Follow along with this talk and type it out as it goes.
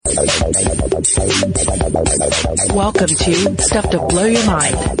Welcome to Stuff to Blow Your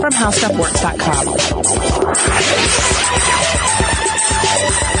Mind from HowStuffWorks.com.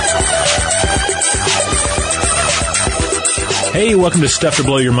 Hey, welcome to Stuff to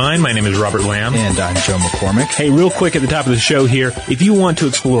Blow Your Mind. My name is Robert Lamb. And I'm Joe McCormick. Hey, real quick at the top of the show here, if you want to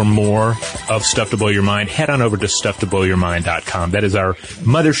explore more of Stuff to Blow Your Mind, head on over to StuffToBlowYourMind.com. That is our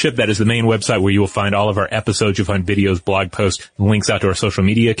mothership. That is the main website where you will find all of our episodes. You'll find videos, blog posts, links out to our social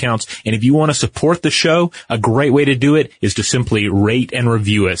media accounts. And if you want to support the show, a great way to do it is to simply rate and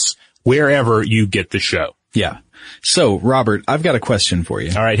review us wherever you get the show. Yeah. So, Robert, I've got a question for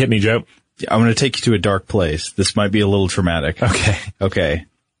you. All right, hit me, Joe. I'm going to take you to a dark place. This might be a little traumatic. Okay.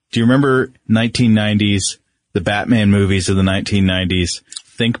 Do you remember 1990s, the Batman movies of the 1990s?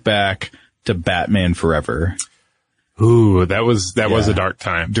 Think back to Batman Forever. Ooh, that was a dark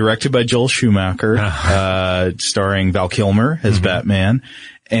time. Directed by Joel Schumacher, starring Val Kilmer as Batman,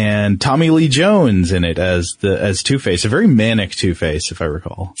 and Tommy Lee Jones in it as Two-Face, a very manic Two-Face, if I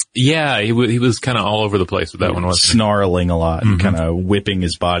recall. Yeah, he was kind of all over the place with that one, wasn't he? Snarling a lot and kind of whipping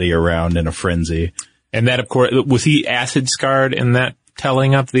his body around in a frenzy. And that, of course, was he acid scarred in that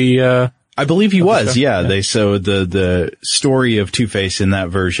telling of the, I believe he was, yeah. The story of Two-Face in that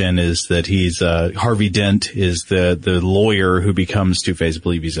version is that he's, Harvey Dent is the lawyer who becomes Two-Face. I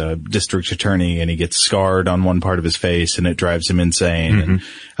believe he's a district attorney and he gets scarred on one part of his face and it drives him insane. And,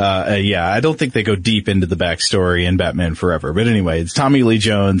 yeah, I don't think they go deep into the backstory in Batman Forever. But anyway, it's Tommy Lee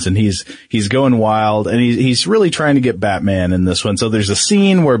Jones and he's going wild and he's really trying to get Batman in this one. So there's a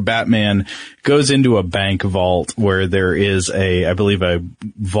scene where Batman goes into a bank vault where there is I believe a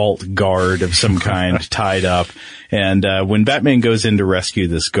vault guard of some kind tied up. And, when Batman goes in to rescue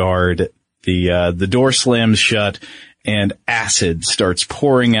this guard, the door slams shut and acid starts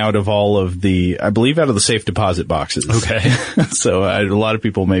pouring out of all of I believe out of the safe deposit boxes. Okay. So a lot of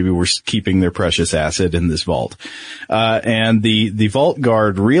people maybe were keeping their precious acid in this vault. And the vault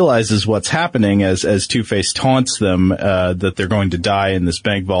guard realizes what's happening as Two-Face taunts them, that they're going to die in this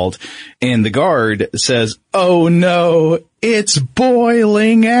bank vault. And the guard says, "Oh no, it's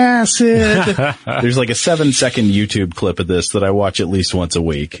boiling acid." There's like a 7-second YouTube clip of this that I watch at least once a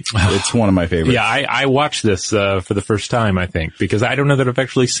week. It's one of my favorites. Yeah, I watched this, for the first time, I think, because I don't know that I've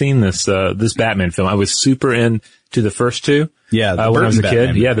actually seen this Batman film. I was super into the first two. Yeah, when I was a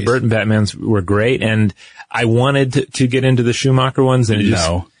kid. Yeah, the Burton Batmans were great. And I wanted to get into the Schumacher ones and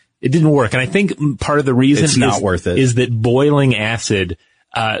it didn't work. And I think part of the reason it's not worth it is that boiling acid,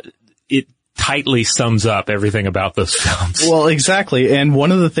 it tightly sums up everything about those films. Well, exactly. And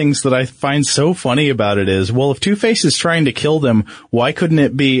one of the things that I find so funny about it is, well, if Two-Face is trying to kill them, why couldn't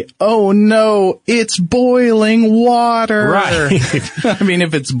it be, "Oh no, it's boiling water"? Right. I mean,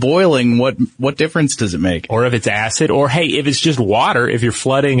 if it's boiling, what difference does it make? Or if it's acid, or hey, if it's just water, if you're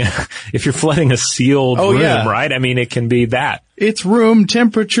flooding a sealed room, right? I mean, it can be that. It's room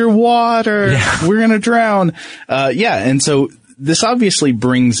temperature water. Yeah. We're gonna drown. And so this obviously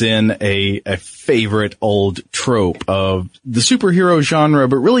brings in a favorite old trope of the superhero genre,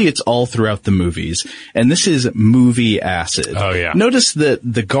 but really it's all throughout the movies. And this is movie acid. Oh, yeah. Notice that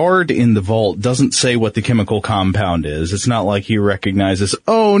the guard in the vault doesn't say what the chemical compound is. It's not like he recognizes,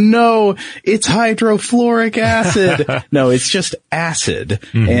 "Oh no, it's hydrofluoric acid." No, it's just acid.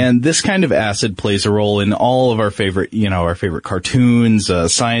 And this kind of acid plays a role in all of our favorite cartoons,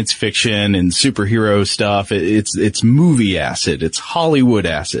 science fiction and superhero stuff. It's movie acid. It's Hollywood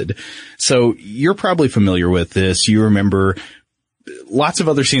acid. So you're probably familiar with this. You remember lots of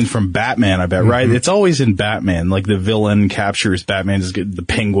other scenes from Batman, I bet, right? It's always in Batman, like the villain captures Batman, the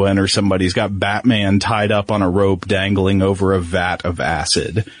Penguin or somebody's got Batman tied up on a rope dangling over a vat of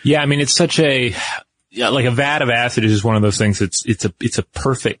acid. Yeah, I mean, it's such a vat of acid is just one of those things. It's a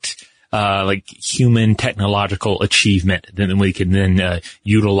perfect like human technological achievement that we can then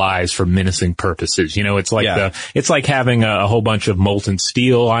utilize for menacing purposes. You know, it's like it's like having a whole bunch of molten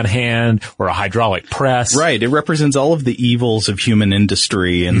steel on hand or a hydraulic press. Right. It represents all of the evils of human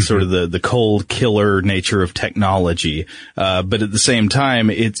industry and sort of the cold killer nature of technology. But at the same time,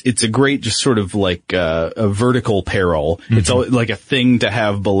 it's a great just sort of like a vertical peril. It's like a thing to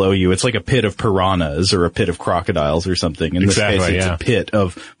have below you. It's like a pit of piranhas or a pit of crocodiles or something. In this case, it's a pit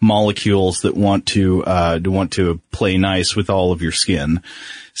of molecules that want to play nice with all of your skin.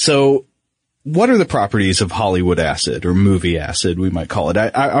 So what are the properties of Hollywood acid or movie acid, we might call it?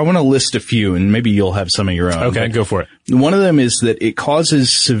 I want to list a few and maybe you'll have some of your own. Okay, go for it. One of them is that it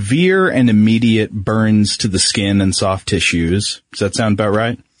causes severe and immediate burns to the skin and soft tissues. Does that sound about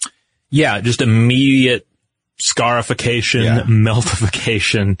right? Yeah, just immediate scarification, Yeah.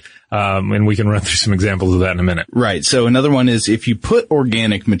 meltification, and we can run through some examples of that in a minute. Right. So another one is if you put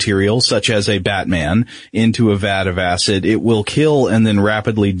organic material, such as a Batman, into a vat of acid, it will kill and then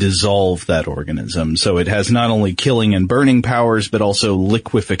rapidly dissolve that organism. So it has not only killing and burning powers, but also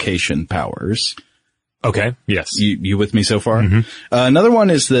liquefaction powers. Okay. Yes. You with me so far? Another one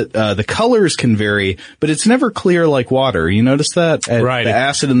is that the colors can vary, but it's never clear like water. You notice that? Right. The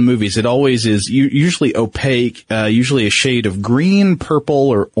acid in the movies, it always is usually opaque, usually a shade of green, purple,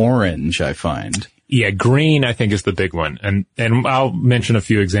 or orange, I find. Yeah, green, I think, is the big one. And I'll mention a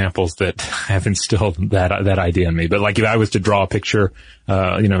few examples that have instilled that idea in me. But like if I was to draw a picture,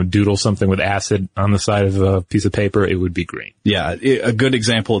 doodle something with acid on the side of a piece of paper, it would be green. Yeah, a good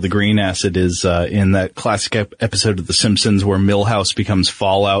example of the green acid is in that classic episode of The Simpsons where Milhouse becomes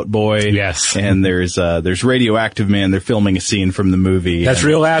Fallout Boy. Yes. And there's Radioactive Man. They're filming a scene from the movie. That's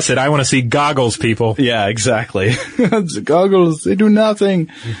real acid. I want to see goggles, people. Yeah, exactly. Goggles, they do nothing.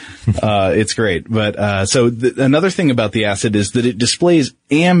 It's great. But another thing about the acid is that it displays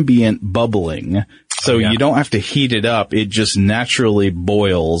ambient bubbling. So you don't have to heat it up. It just naturally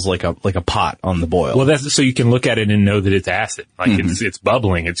boils like a pot on the boil. Well, that's so you can look at it and know that it's acid. Like it's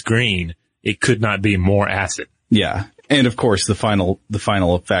bubbling, it's green. It could not be more acid. Yeah. And of course, the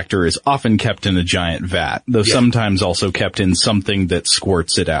final factor is often kept in a giant vat, though sometimes also kept in something that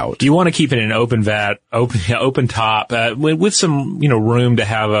squirts it out. You want to keep it in an open vat, open top, with some, room to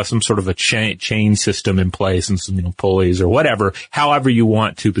have some sort of a chain system in place and some, pulleys or whatever, however you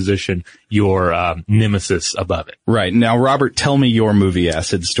want to position your, nemesis above it. Right. Now, Robert, tell me your movie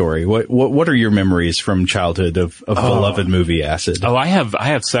Acid story. What are your memories from childhood of beloved movie Acid? Oh, I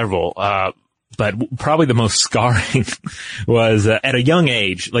have several, but probably the most scarring was at a young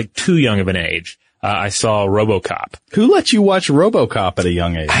age, like too young of an age. I saw RoboCop. Who let you watch RoboCop at a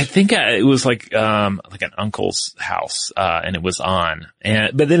young age? I think it was like an uncle's house, and it was on.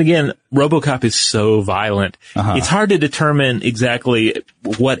 But then again, RoboCop is so violent. It's hard to determine exactly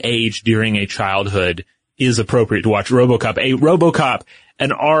what age during a childhood is appropriate to watch RoboCop,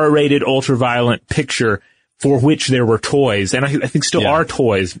 an R-rated ultra-violent picture for which there were toys, and I think still are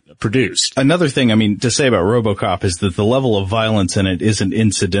toys produced. Another thing, to say about RoboCop is that the level of violence in it isn't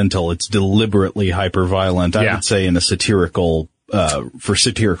incidental. It's deliberately hyper-violent, I would say, in a satirical, for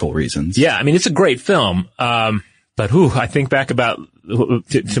satirical reasons. Yeah, it's a great film. But I think back about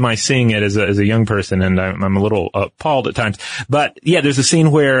to my seeing it as a young person, and I'm a little appalled at times. But yeah, there's a scene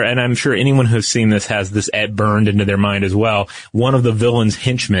where, and I'm sure anyone who's seen this has this burned into their mind as well. One of the villain's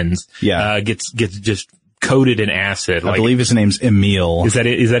henchmen, gets just coated in acid. I believe his name's Emil. Is that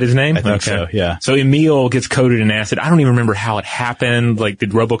his name? I think so, yeah. So Emil gets coated in acid. I don't even remember how it happened. Like, did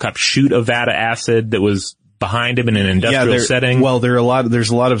RoboCop shoot a vat of acid that was behind him in an industrial setting? Well, there's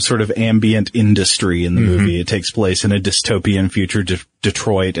a lot of sort of ambient industry in the movie. It takes place in a dystopian future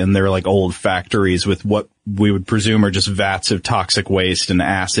Detroit, and they're like old factories with what we would presume are just vats of toxic waste and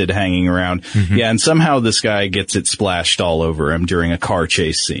acid hanging around. Yeah, and somehow this guy gets it splashed all over him during a car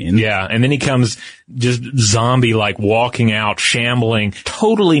chase scene. Yeah, and then he comes just zombie-like walking out, shambling,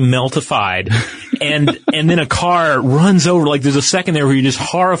 totally meltified. and then a car runs over, like there's a second there where you're just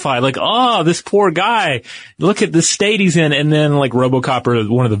horrified, like, oh, this poor guy, look at the state he's in. And then like RoboCop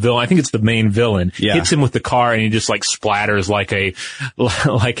or one of the villain, I think it's the main villain, hits him with the car and he just like splatters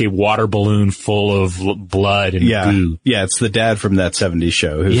like a water balloon full of blood and goo. Yeah, it's the dad from That 70s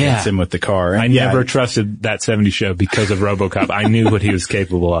Show who hits him with the car. And I never trusted That 70s Show because of RoboCop. I knew what he was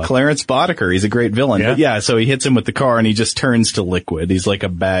capable of. Clarence Boddicker, he's a great villain. Yeah. But so he hits him with the car and he just turns to liquid. He's like a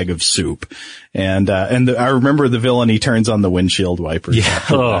bag of soup. And I remember the villain, he turns on the windshield wipers.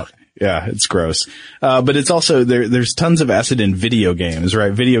 Yeah. Yeah, it's gross. But it's also, there's tons of acid in video games,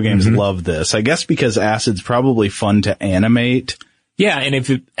 right? Video games love this. I guess because acid's probably fun to animate. Yeah,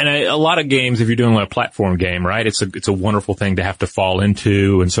 and a lot of games, if you're doing a platform game, right, it's a wonderful thing to have to fall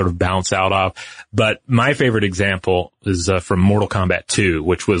into and sort of bounce out of. But my favorite example is from Mortal Kombat 2,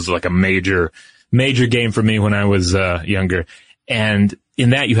 which was like a major game for me when I was younger. And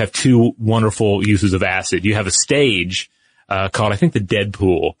in that, you have two wonderful uses of acid. You have a stage called, I think, the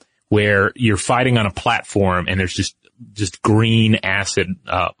Deadpool, where you're fighting on a platform and there's just green acid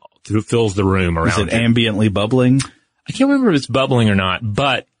fills the room around. Is it ambiently bubbling? I can't remember if it's bubbling or not,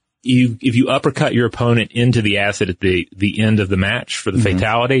 but if you uppercut your opponent into the acid at the end of the match for the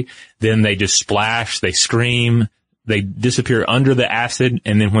fatality, then they just splash, they scream, they disappear under the acid,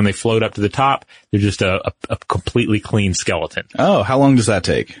 and then when they float up to the top, they're just a completely clean skeleton. Oh, how long does that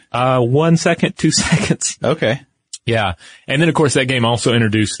take? 1 second, 2 seconds. Okay. Yeah. And then of course that game also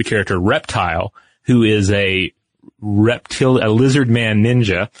introduced the character Reptile, who is a lizard man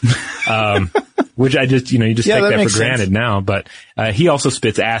ninja, which I just, you just Yeah, take that that for makes granted sense. now. But he also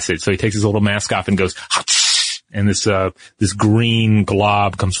spits acid, so he takes his little mask off and goes, and this green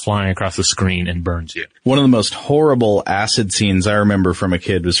glob comes flying across the screen and burns you. One of the most horrible acid scenes I remember from a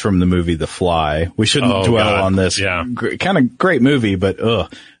kid was from the movie The Fly. We shouldn't dwell on this. Yeah. Kind of great movie, but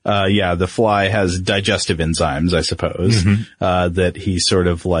The Fly has digestive enzymes, I suppose, that he sort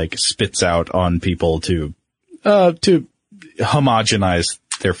of like spits out on people to homogenize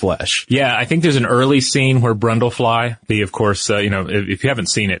their flesh. Yeah, I think there's an early scene where Brundlefly, of course, if you haven't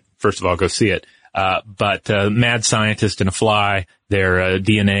seen it, first of all, go see it. But mad scientist and a fly, their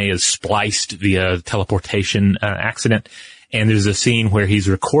DNA is spliced via teleportation accident. And there's a scene where he's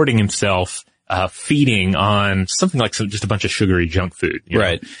recording himself feeding on something like just a bunch of sugary junk food.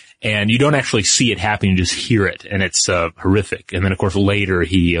 Right. And you don't actually see it happen, you just hear it, and it's horrific. And then, of course, later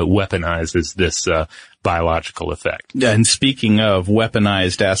he weaponizes this biological effect. And speaking of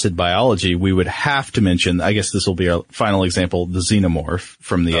weaponized acid biology, we would have to mention, I guess this will be our final example, the xenomorph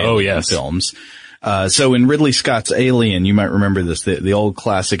from the Alien films. So in Ridley Scott's Alien, you might remember this, the old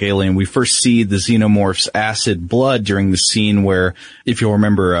classic Alien, we first see the xenomorph's acid blood during the scene where, if you'll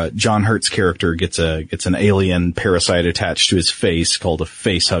remember, John Hurt's character gets an alien parasite attached to his face called a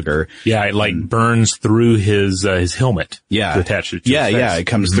face hugger. Yeah, it burns through his helmet. Yeah. To attach it to his face. Yeah, it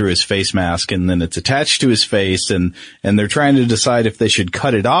comes through his face mask and then it's attached to his face and they're trying to decide if they should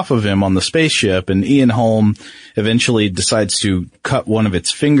cut it off of him on the spaceship, and Ian Holm eventually decides to cut one of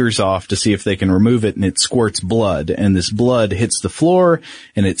its fingers off to see if they can remove it, and it squirts blood, and this blood hits the floor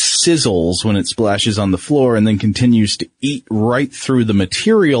and it sizzles when it splashes on the floor and then continues to eat right through the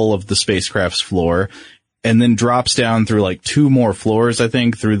material of the spacecraft's floor and then drops down through like 2 more floors, I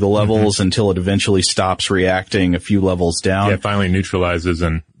think, through the levels until it eventually stops reacting a few levels down. Yeah, it finally neutralizes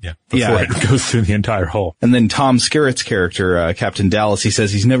and before it goes through the entire hole. And then Tom Skerritt's character, Captain Dallas, he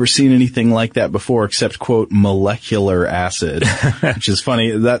says he's never seen anything like that before except, quote, molecular acid, which is funny.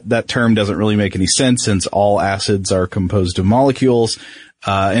 That term doesn't really make any sense since all acids are composed of molecules.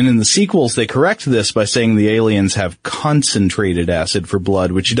 And in the sequels, they correct this by saying the aliens have concentrated acid for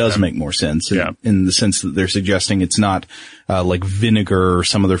blood, which does make more sense in the sense that they're suggesting it's not like vinegar or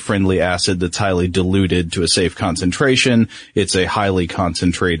some other friendly acid that's highly diluted to a safe concentration. It's a highly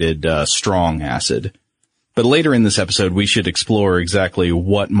concentrated, strong acid. But later in this episode, we should explore exactly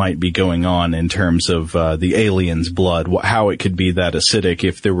what might be going on in terms of the alien's blood, how it could be that acidic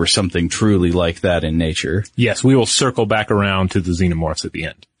if there were something truly like that in nature. Yes, we will circle back around to the xenomorphs at the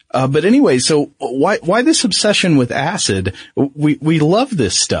end. But anyway, so why this obsession with acid? We love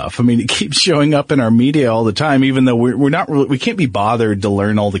this stuff. I mean, it keeps showing up in our media all the time, even though we can't be bothered to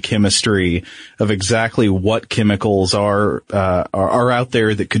learn all the chemistry of exactly what chemicals are out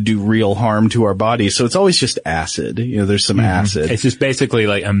there that could do real harm to our bodies. So it's always just acid. There's some acid. It's just basically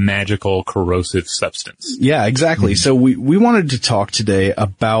like a magical corrosive substance. Yeah, exactly. So we wanted to talk today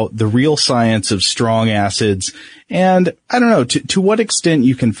about the real science of strong acids. And I don't know, to what extent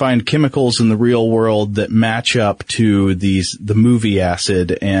you can find chemicals in the real world that match up to the movie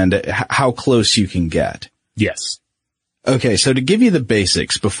acid and how close you can get. Yes. Okay, so to give you the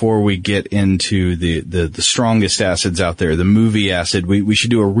basics before we get into the strongest acids out there, the movie acid, we should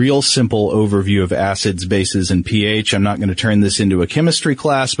do a real simple overview of acids, bases, and pH. I'm not going to turn this into a chemistry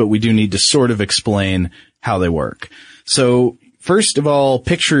class, but we do need to sort of explain how they work. So, first of all,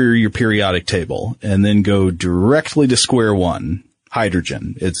 picture your periodic table and then go directly to square one.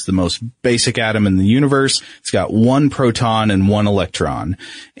 Hydrogen. It's the most basic atom in the universe. It's got 1 proton and 1 electron.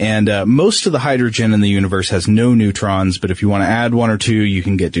 And most of the hydrogen in the universe has no neutrons, but if you want to add 1 or 2, you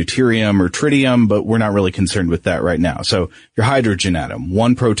can get deuterium or tritium, but we're not really concerned with that right now. So your hydrogen atom,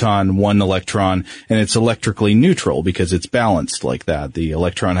 1 proton, 1 electron, and it's electrically neutral because it's balanced like that. The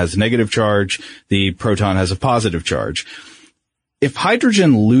electron has a negative charge, the proton has a positive charge. If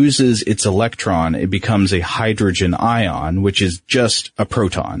hydrogen loses its electron, it becomes a hydrogen ion, which is just a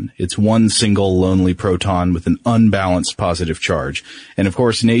proton. It's 1 single lonely proton with an unbalanced positive charge. And of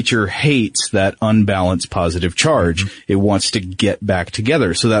course, nature hates that unbalanced positive charge. It wants to get back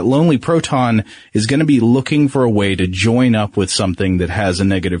together. So that lonely proton is going to be looking for a way to join up with something that has a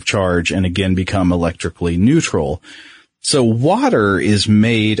negative charge and again become electrically neutral. So water is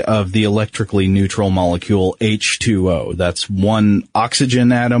made of the electrically neutral molecule H2O. That's 1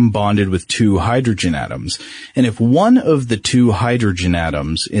 oxygen atom bonded with 2 hydrogen atoms. And if one of the 2 hydrogen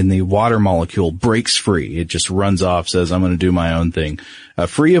atoms in the water molecule breaks free, it just runs off, says, I'm going to do my own thing,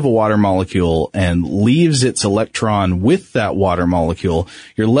 free of a water molecule and leaves its electron with that water molecule,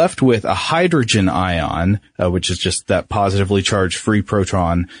 you're left with a hydrogen ion, which is just that positively charged free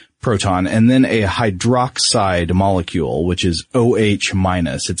proton, proton, and then a hydroxide molecule, which is OH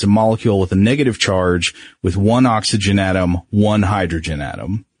minus. It's a molecule with a negative charge with one oxygen atom, one hydrogen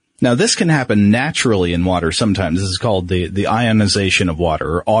atom. Now, this can happen naturally in water sometimes. This is called the ionization of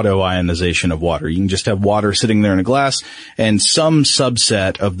water, or auto-ionization of water. You can just have water sitting there in a glass, and some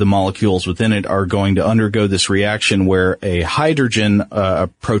subset of the molecules within it are going to undergo this reaction where a hydrogen, a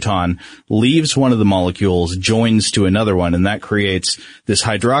proton, leaves one of the molecules, joins to another one, and that creates this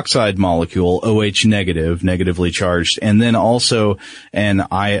hydroxide molecule, OH negative, negatively charged, and then also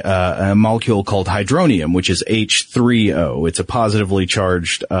a molecule called hydronium, which is H3O. It's a positively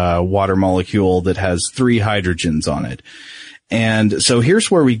charged water molecule that has 3 hydrogens on it. And so here's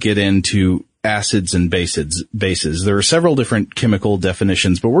where we get into acids and bases. There are several different chemical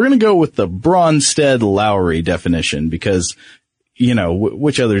definitions, but we're going to go with the Bronsted-Lowry definition because, you know,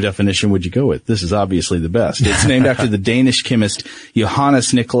 which other definition would you go with? This is obviously the best. It's named after the Danish chemist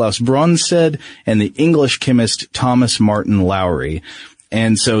Johannes Nicolaus Bronsted and the English chemist Thomas Martin Lowry.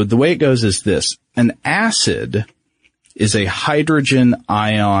 And so the way it goes is this. An acid is a hydrogen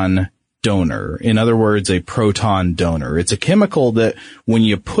ion donor. In other words, a proton donor. It's a chemical that when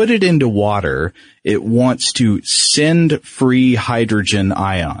you put it into water, it wants to send free hydrogen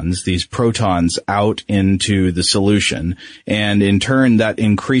ions, these protons, out into the solution. And in turn, that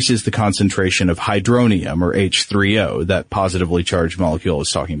increases the concentration of hydronium, or H3O, that positively charged molecule I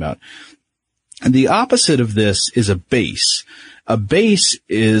was talking about. And the opposite of this is a base. A base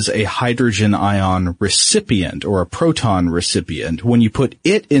is a hydrogen ion recipient or a proton recipient. When you put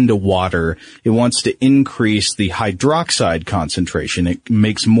it into water, it wants to increase the hydroxide concentration. It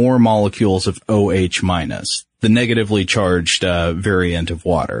makes more molecules of OH minus, the negatively charged variant of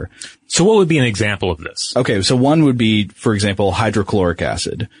water. So what would be an example of this? Okay, so one would be, for example, hydrochloric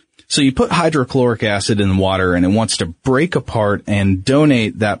acid. So you put hydrochloric acid in water and it wants to break apart and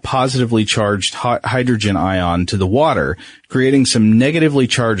donate that positively charged hydrogen ion to the water, creating some negatively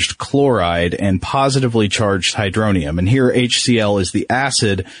charged chloride and positively charged hydronium. And here HCl is the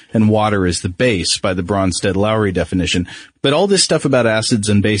acid and water is the base by the Bronsted-Lowry definition. But all this stuff about acids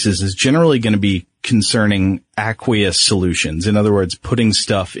and bases is generally going to be concerning aqueous solutions. In other words, putting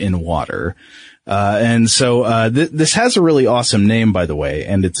stuff in water. This has a really awesome name, by the way,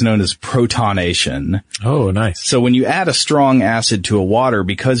 and it's known as protonation. Oh, nice. So when you add a strong acid to a water,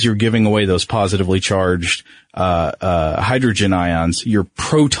 because you're giving away those positively charged hydrogen ions, you're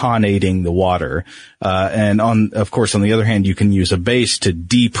protonating the water. Of course, on the other hand, you can use a base to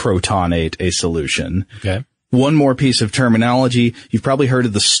deprotonate a solution. Okay. One more piece of terminology. You've probably heard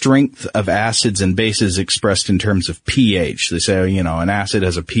of the strength of acids and bases expressed in terms of pH. They say, you know, an acid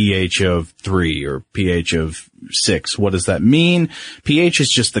has a pH of 3 or pH of 6. What does that mean? pH is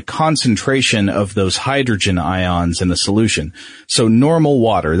just the concentration of those hydrogen ions in a solution. So normal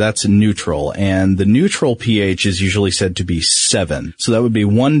water, that's neutral, and the neutral pH is usually said to be 7. So that would be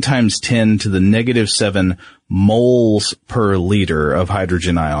 1 times 10 to the negative 7 moles per liter of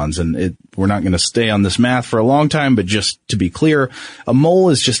hydrogen ions. And we're not going to stay on this math for a long time, but just to be clear, a mole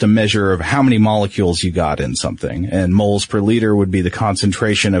is just a measure of how many molecules you got in something. And moles per liter would be the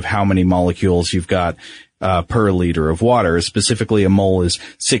concentration of how many molecules you've got per liter of water. Specifically, a mole is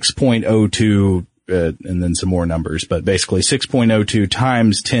 6.02 and then some more numbers, but basically 6.02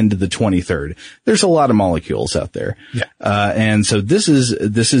 times 10 to the 23rd. There's a lot of molecules out there. Yeah. And so this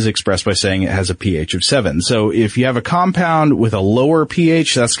is expressed by saying it has a pH of 7. So if you have a compound with a lower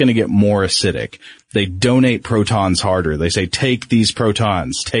pH, that's going to get more acidic. They donate protons harder. They say, take these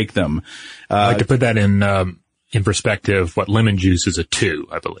protons, take them. I'd like to put that in perspective, what lemon juice is a 2,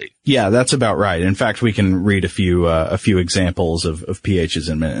 I believe. Yeah, that's about right. In fact, we can read a few examples of pHs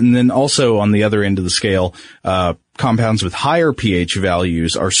in a minute. And then also on the other end of the scale, compounds with higher pH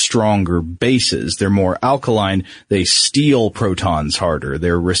values are stronger bases. They're more alkaline. They steal protons harder.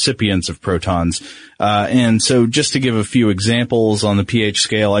 They're recipients of protons. And so just to give a few examples on the pH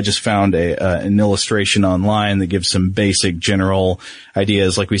scale, I just found an illustration online that gives some basic general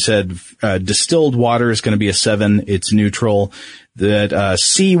ideas. Like we said, distilled water is going to be a 7. It's neutral. That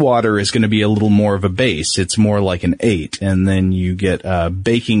seawater is going to be a little more of a base. It's more like an 8. And then you get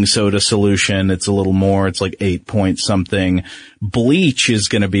baking soda solution. It's a little more. It's like 8 point something. Bleach is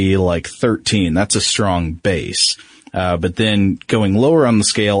going to be like 13. That's a strong base. But then going lower on the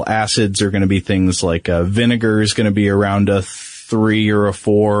scale, acids are going to be things like vinegar is going to be around a 3 or a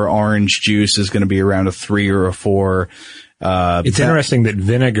 4. Orange juice is going to be around a 3 or a 4. It's interesting that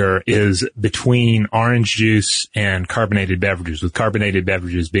vinegar is between orange juice and carbonated beverages, with carbonated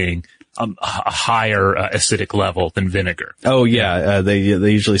beverages being a higher acidic level than vinegar. Oh yeah, they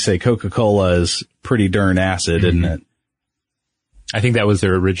usually say Coca-Cola is pretty darn acid, isn't it? I think that was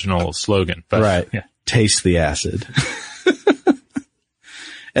their original slogan. But, right. Yeah. Taste the acid.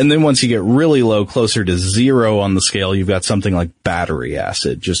 And then once you get really low, closer to 0 on the scale, you've got something like battery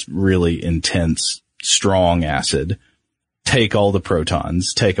acid, just really intense, strong acid. Take all the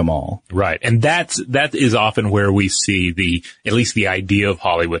protons, take them all. Right. And that is often where we see at least the idea of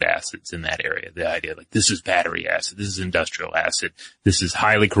Hollywood acids in that area. The idea like this is battery acid, this is industrial acid, this is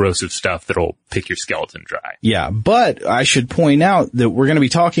highly corrosive stuff that'll pick your skeleton dry. Yeah, but I should point out that we're going to be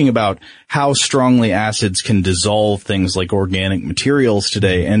talking about how strongly acids can dissolve things like organic materials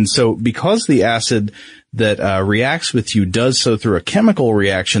today. And so because the acid that reacts with you does so through a chemical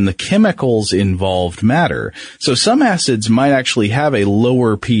reaction, the chemicals involved matter. So some acids might actually have a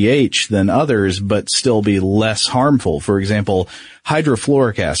lower pH than others, but still be less harmful. For example,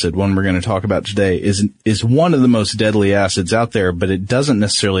 hydrofluoric acid, one we're going to talk about today, is one of the most deadly acids out there, but it doesn't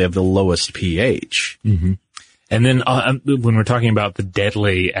necessarily have the lowest pH. Mm-hmm. And then when we're talking about the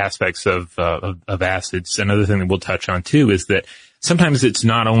deadly aspects of acids, another thing that we'll touch on too is that sometimes it's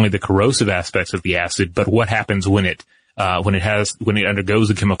not only the corrosive aspects of the acid, but what happens when it undergoes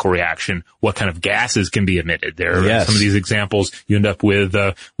a chemical reaction, what kind of gases can be emitted. There are some of these examples, you end up with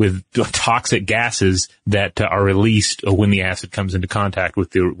toxic gases that are released when the acid comes into contact with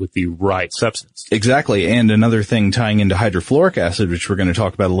the right substance. Exactly. And another thing tying into hydrofluoric acid, which we're going to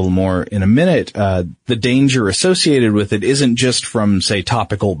talk about a little more in a minute, the danger associated with it isn't just from, say,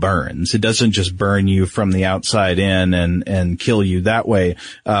 topical burns. It doesn't just burn you from the outside in and kill you that way.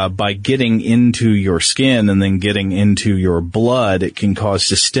 By getting into your skin and then getting into your blood, it can cause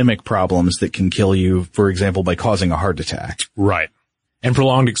systemic problems that can kill you, for example, by causing a heart attack. Right. And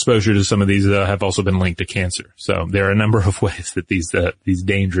prolonged exposure to some of these have also been linked to cancer. So there are a number of ways that these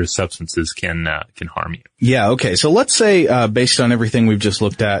dangerous substances can harm you. Yeah, okay. So let's say, based on everything we've just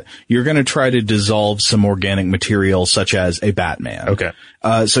looked at, you're going to try to dissolve some organic material such as a Batman. Okay.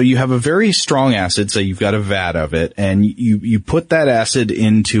 So you have a very strong acid, so you've got a vat of it, and you put that acid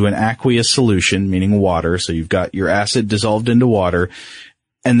into an aqueous solution, meaning water. So you've got your acid dissolved into water,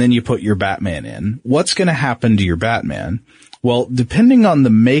 and then you put your Batman in. What's going to happen to your Batman? Well, depending on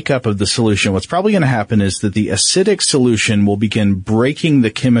the makeup of the solution, what's probably going to happen is that the acidic solution will begin breaking the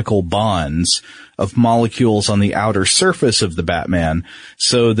chemical bonds of molecules on the outer surface of the Batman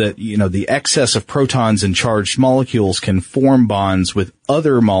so that, the excess of protons and charged molecules can form bonds with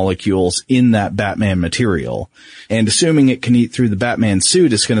other molecules in that Batman material. And assuming it can eat through the Batman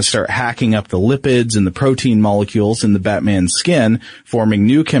suit, it's going to start hacking up the lipids and the protein molecules in the Batman's skin, forming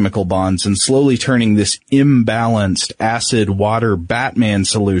new chemical bonds and slowly turning this imbalanced acid-water Batman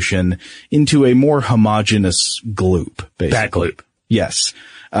solution into a more homogeneous gloop, basically. Bat gloop. Yes.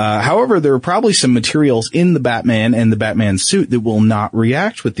 However, there are probably some materials in the Batman and the Batman suit that will not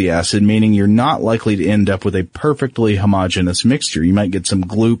react with the acid, meaning you're not likely to end up with a perfectly homogeneous mixture. You might get some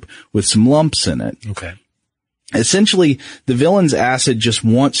gloop with some lumps in it. Okay. Essentially, the villain's acid just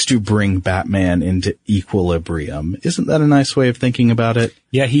wants to bring Batman into equilibrium. Isn't that a nice way of thinking about it?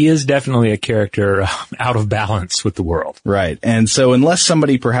 Yeah, he is definitely a character out of balance with the world. Right. And so unless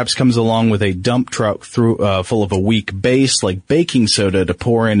somebody perhaps comes along with a dump truck full of a weak base like baking soda to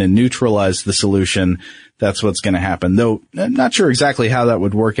pour in and neutralize the solution, that's what's going to happen. Though I'm not sure exactly how that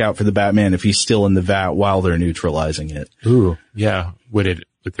would work out for the Batman if he's still in the vat while they're neutralizing it. Ooh. Yeah. Would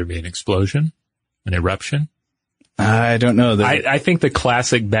there be an explosion? An eruption? I don't know. I think the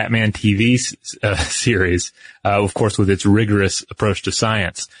classic Batman TV series, of course, with its rigorous approach to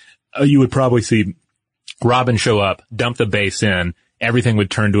science, you would probably see Robin show up, dump the base in, everything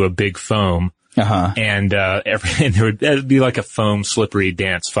would turn to a big foam, and there would be like a foam slippery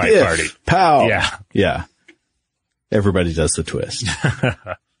dance fight party. Pow! Yeah. Everybody does the twist.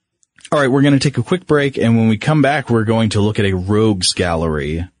 All right, we're going to take a quick break, and when we come back, we're going to look at a rogues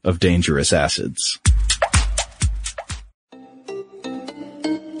gallery of dangerous acids.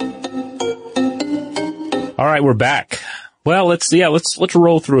 All right, we're back. Well, let's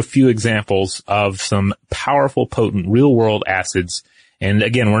roll through a few examples of some powerful, potent, real-world acids. And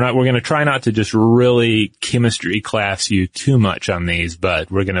again, we're going to try not to just really chemistry class you too much on these, but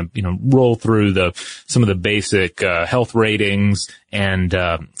we're going to, roll through some of the basic health ratings and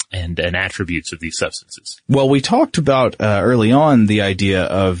attributes of these substances. Well, we talked about early on the idea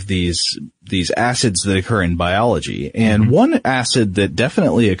of these acids that occur in biology, and one acid that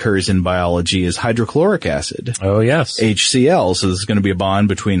definitely occurs in biology is hydrochloric acid. Oh, yes. HCl. So this is going to be a bond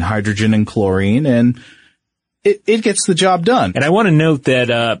between hydrogen and chlorine, and it gets the job done. And I want to note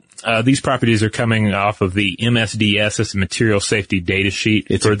that these properties are coming off of the MSDS, as a material safety data sheet.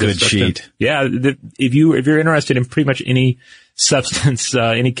 It's a good sheet. Yeah, if you're interested in pretty much any substance,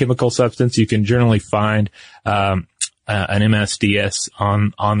 any chemical substance, you can generally find an MSDS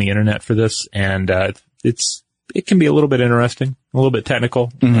on the internet for this, and it can be a little bit interesting, a little bit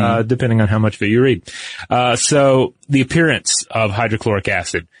technical, depending on how much of it you read. So the appearance of hydrochloric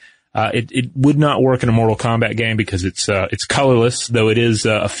acid, it would not work in a Mortal Kombat game because it's colorless, though it is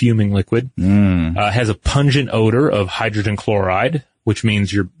a fuming liquid. Has a pungent odor of hydrogen chloride, which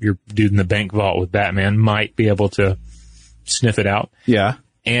means your dude in the bank vault with Batman might be able to sniff it out. Yeah.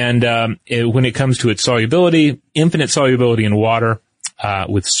 And when it comes to its solubility, infinite solubility in water,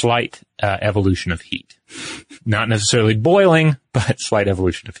 with slight evolution of heat. Not necessarily boiling, but slight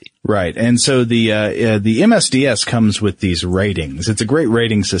evolution of heat. Right. And so the MSDS comes with these ratings. It's a great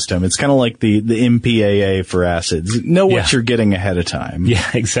rating system. It's kind of like the MPAA for acids. Know what you're getting ahead of time. Yeah,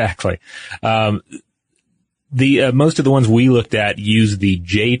 exactly. Most of the ones we looked at use the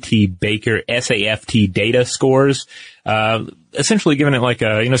J.T. Baker SAFT data scores, essentially giving it like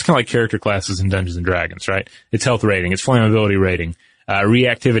it's kind of like character classes in Dungeons and Dragons, right? It's health rating, it's flammability rating,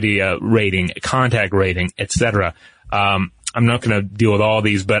 reactivity rating, contact rating, etc. I'm not going to deal with all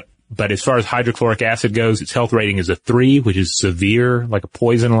these, but as far as hydrochloric acid goes, its health rating is a 3, which is severe, like a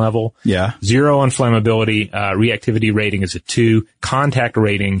poison level. Yeah. 0 on flammability. Reactivity rating is a 2. Contact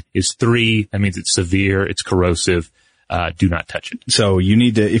rating is 3. That means it's severe, it's corrosive. Do not touch it. So you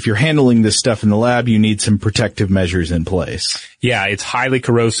need to, if you're handling this stuff in the lab, you need some protective measures in place. Yeah, it's highly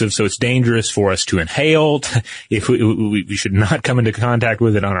corrosive, so it's dangerous for us to inhale. If we should not come into contact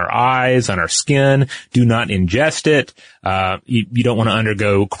with it on our eyes, on our skin. Do not ingest it. You don't want to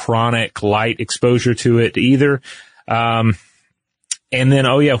undergo chronic light exposure to it either. And then,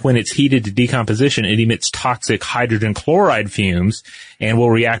 when it's heated to decomposition, it emits toxic hydrogen chloride fumes and will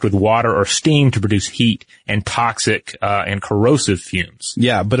react with water or steam to produce heat and toxic and corrosive fumes.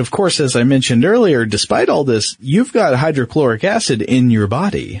 Yeah, but of course, as I mentioned earlier, despite all this, you've got hydrochloric acid in your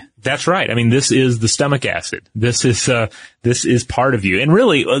body. That's right. I mean, this is the stomach acid. This is part of you. And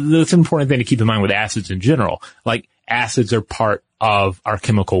really, that's an important thing to keep in mind with acids in general. Like, acids are part of our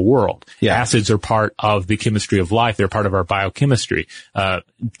chemical world. Yeah. Acids are part of the chemistry of life. They're part of our biochemistry,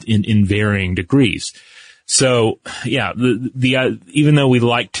 in varying degrees. So, yeah, even though we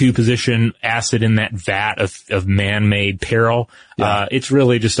like to position acid in that vat of man-made peril, it's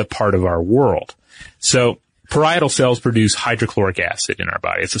really just a part of our world. So, parietal cells produce hydrochloric acid in our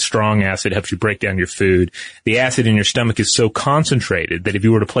body. It's a strong acid, helps you break down your food. The acid in your stomach is so concentrated that if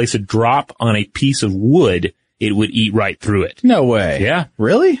you were to place a drop on a piece of wood, it would eat right through it. No way. Yeah.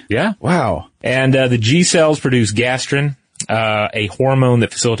 Really? Yeah. Wow. And the G cells produce gastrin, a hormone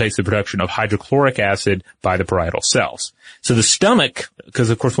that facilitates the production of hydrochloric acid by the parietal cells. So the stomach,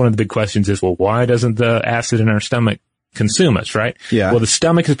 because of course one of the big questions is, well, why doesn't the acid in our stomach consume us, right? Yeah. Well, the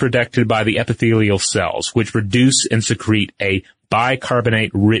stomach is protected by the epithelial cells, which produce and secrete a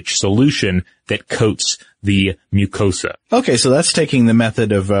bicarbonate-rich solution that coats the mucosa. Okay, so that's taking the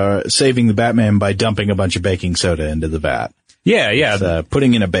method of saving the Batman by dumping a bunch of baking soda into the vat. Yeah. It's,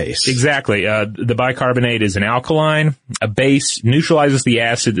 putting in a base. Exactly. The bicarbonate is an alkaline. A base neutralizes the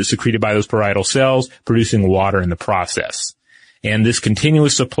acid that's secreted by those parietal cells, producing water in the process. And this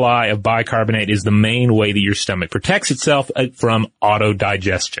continuous supply of bicarbonate is the main way that your stomach protects itself from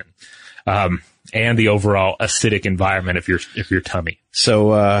autodigestion. And the overall acidic environment of your tummy.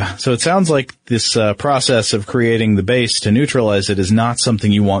 So it sounds like this process of creating the base to neutralize it is not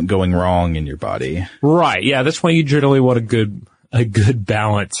something you want going wrong in your body. Right. Yeah. That's why you generally want a good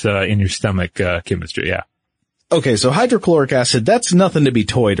balance in your stomach chemistry. Yeah. Okay. So hydrochloric acid, that's nothing to be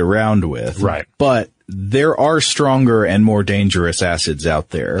toyed around with. Right. But there are stronger and more dangerous acids out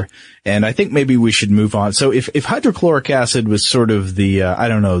there. And I think maybe we should move on. So if hydrochloric acid was sort of the,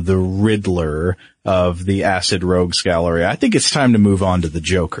 the Riddler of the acid rogues gallery, I think it's time to move on to the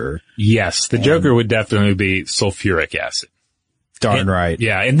Joker. Yes. The Joker would definitely be sulfuric acid. Darn right.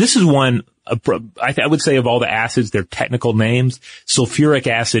 Yeah. And this is one, I would say of all the acids, their technical names, sulfuric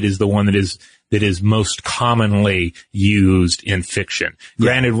acid is the one that is most commonly used in fiction.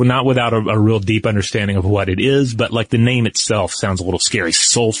 Granted, not without a real deep understanding of what it is, but like the name itself sounds a little scary.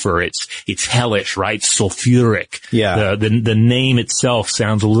 Sulfur, it's hellish, right? Sulfuric. Yeah. The name itself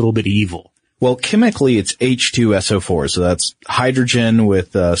sounds a little bit evil. Well, chemically it's H2SO4, so that's hydrogen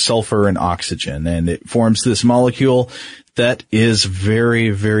with sulfur and oxygen, and it forms this molecule that is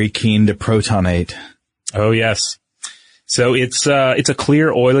very, very keen to protonate. Oh, yes. So it's a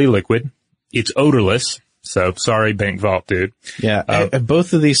clear, oily liquid. It's odorless. So sorry, Bank Vault dude. Yeah.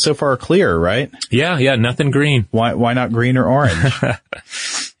 Both of these so far are clear, right? Yeah. Nothing green. Why not green or orange?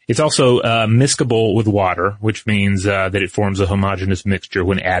 It's also miscible with water, which means that it forms a homogeneous mixture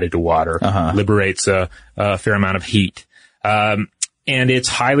when added to water. Liberates a fair amount of heat. And it's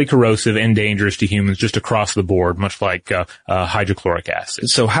highly corrosive and dangerous to humans just across the board, much like hydrochloric acid.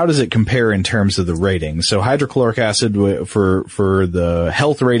 So how does it compare in terms of the rating? So hydrochloric acid, for the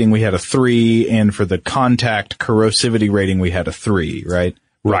health rating, we had a 3, and for the contact corrosivity rating, we had a 3, right?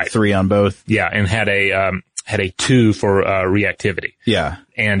 Right. 3 on both? Yeah, and had a 2 for reactivity. Yeah.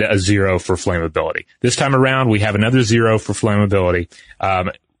 And a 0 for flammability. This time around, we have another 0 for flammability.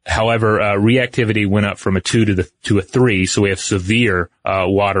 However, reactivity went up from a 2 to a 3, so we have severe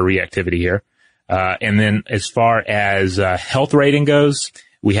water reactivity here. And then as far as health rating goes,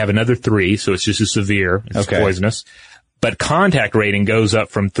 we have another 3, so it's just a severe. It's poisonous. But contact rating goes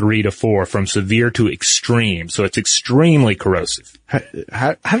up from 3 to 4, from severe to extreme, so it's extremely corrosive.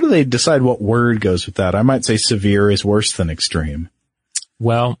 How do they decide what word goes with that? I might say severe is worse than extreme.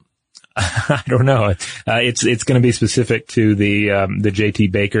 Well, I don't know. It's going to be specific to the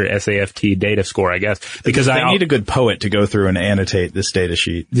JT Baker SAFT data score, I guess, because they need a good poet to go through and annotate this data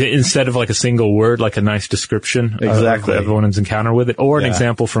sheet instead of like a single word, like a nice description of everyone's encounter with it, or an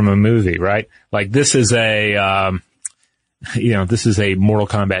example from a movie, right? Like this is this is a Mortal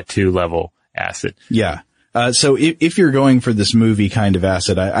Kombat 2 level acid. Yeah. So if you're going for this movie kind of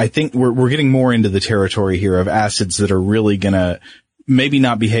acid, I think we're getting more into the territory here of acids that are really gonna maybe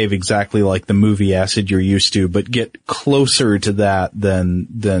not behave exactly like the movie acid you're used to, but get closer to that than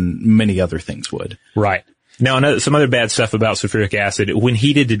many other things would. Right. Now, some other bad stuff about sulfuric acid. When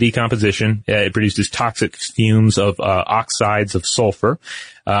heated to decomposition, it produces toxic fumes of oxides of sulfur.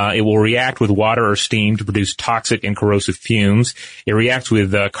 It will react with water or steam to produce toxic and corrosive fumes. It reacts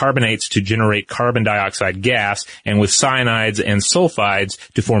with carbonates to generate carbon dioxide gas, and with cyanides and sulfides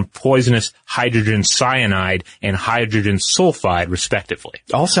to form poisonous hydrogen cyanide and hydrogen sulfide, respectively.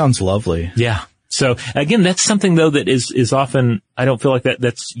 All sounds lovely. Yeah. So again, that's something though that is often, I don't feel like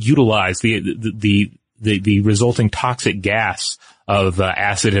that's utilized. The resulting toxic gas of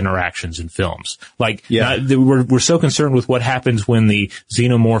acid interactions in films. We're so concerned with what happens when the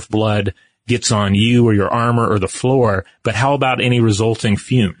xenomorph blood gets on you or your armor or the floor, but how about any resulting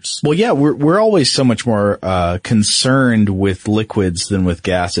fumes? Well, yeah, we're always so much more concerned with liquids than with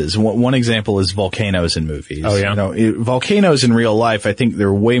gases. One example is volcanoes in movies. Oh, yeah. Volcanoes in real life, I think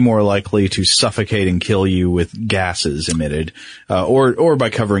they're way more likely to suffocate and kill you with gases emitted, or by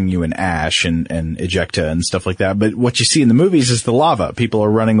covering you in ash and ejecta and stuff like that. But what you see in the movies is the lava. People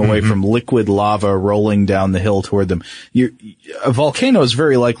are running away from liquid lava rolling down the hill toward them. A volcano is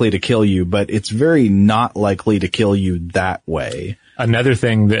very likely to kill you, but it's very not likely to kill you that way. Another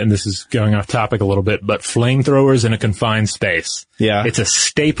thing, and this is going off topic a little bit, but flamethrowers in a confined space. Yeah. It's a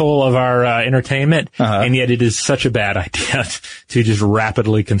staple of our entertainment, and yet it is such a bad idea to just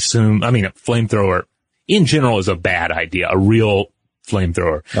rapidly consume. I mean, a flamethrower in general is a bad idea, a real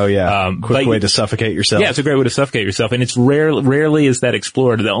flamethrower. Oh, yeah. Quick way to suffocate yourself. Yeah, it's a great way to suffocate yourself, and it's rarely is that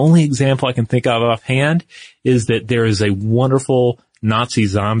explored. The only example I can think of offhand is that there is a wonderful Nazi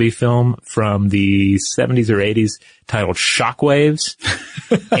zombie film from the 70s or 80s titled Shockwaves.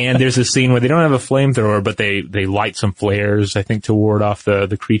 And there's a scene where they don't have a flamethrower, but they light some flares, I think, to ward off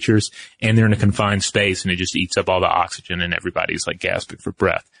the creatures. And they're in a confined space, and it just eats up all the oxygen, and everybody's like gasping for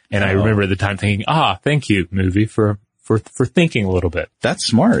breath. And I remember at the time thinking, thank you, movie, for thinking a little bit. That's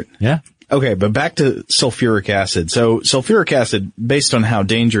smart. Yeah. Okay, but back to sulfuric acid. So sulfuric acid, based on how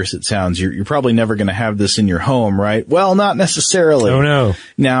dangerous it sounds, you're probably never going to have this in your home, right? Well, not necessarily. Oh, no.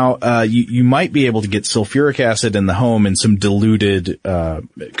 Now, you might be able to get sulfuric acid in the home in some diluted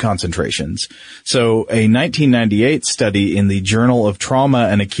concentrations. So a 1998 study in the Journal of Trauma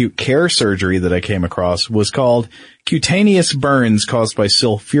and Acute Care Surgery that I came across was called Cutaneous Burns Caused by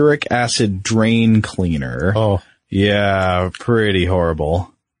Sulfuric Acid Drain Cleaner. Oh. Yeah, pretty horrible.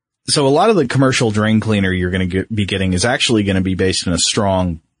 So a lot of the commercial drain cleaner you're going to be getting is actually going to be based on a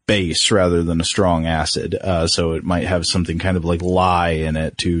strong base rather than a strong acid. So it might have something kind of like lye in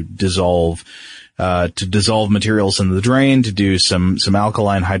it to dissolve materials in the drain, to do some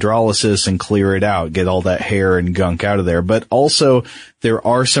alkaline hydrolysis and clear it out, get all that hair and gunk out of there. But also there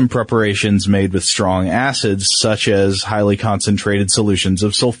are some preparations made with strong acids, such as highly concentrated solutions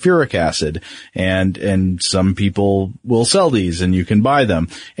of sulfuric acid. And some people will sell these and you can buy them.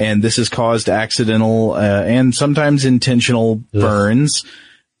 And this has caused accidental, and sometimes intentional burns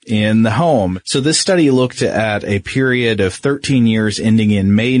in the home. So this study looked at a period of 13 years ending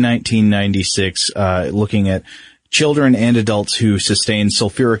in May 1996, looking at children and adults who sustained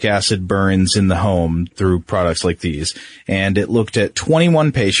sulfuric acid burns in the home through products like these. And it looked at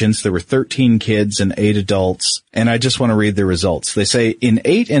 21 patients. There were 13 kids and 8 adults. And I just want to read the results. They say in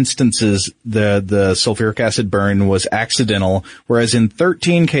 8 instances, the sulfuric acid burn was accidental, whereas in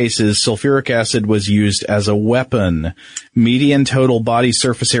 13 cases, sulfuric acid was used as a weapon. Median total body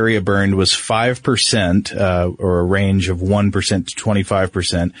surface area burned was 5%, or a range of 1% to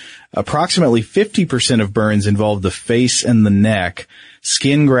 25%. Approximately 50% of burns involved the face and the neck.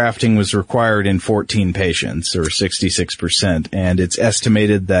 Skin grafting was required in 14 patients, or 66%, and it's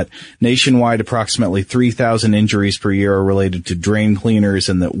estimated that nationwide approximately 3,000 injuries per year are related to drain cleaners,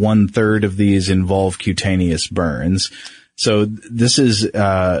 and that 1/3 of these involve cutaneous burns. So this is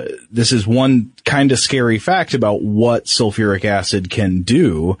one kind of scary fact about what sulfuric acid can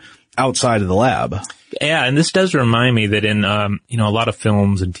do outside of the lab. Yeah, and this does remind me that in a lot of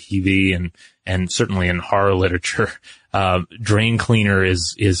films and TV and certainly in horror literature, drain cleaner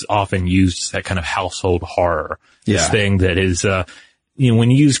is often used as that kind of household horror. This thing that is when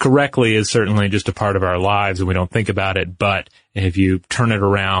used correctly is certainly just a part of our lives and we don't think about it, but if you turn it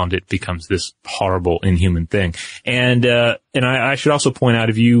around, it becomes this horrible, inhuman thing. And I should also point out,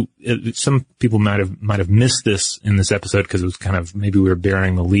 some people might have missed this in this episode because it was kind of, maybe we were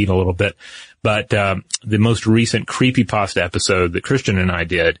bearing the lead a little bit. But, the most recent Creepypasta episode that Christian and I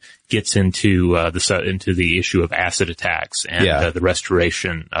did gets into the issue of acid attacks and, the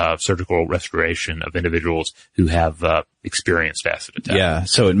restoration, surgical restoration of individuals who have, experienced acid attacks. Yeah.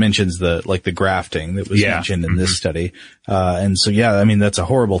 So it mentions the grafting that was mentioned in this study. And so, that's a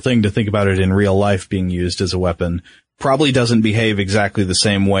horrible thing to think about it in real life being used as a weapon. Probably doesn't behave exactly the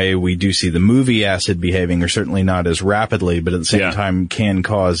same way we do see the movie acid behaving, or certainly not as rapidly, but at the same time can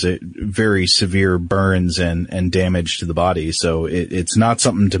cause very severe burns and damage to the body. So it's not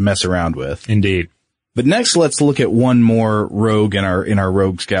something to mess around with. Indeed. But next, let's look at one more rogue in our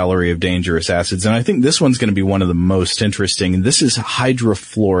rogues gallery of dangerous acids. And I think this one's going to be one of the most interesting. This is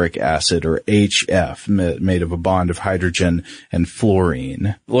hydrofluoric acid, or HF, made of a bond of hydrogen and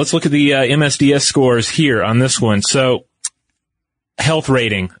fluorine. Let's look at the MSDS scores here on this one. So, health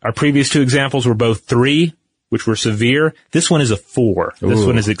rating. Our previous two examples were both 3, which were severe. This one is a 4. This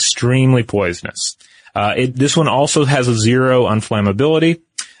one is extremely poisonous. This one also has a 0 on flammability.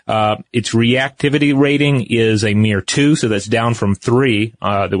 Its reactivity rating is a mere 2, so that's down from 3,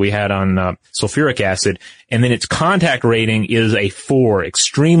 that we had on, sulfuric acid. And then its contact rating is a 4,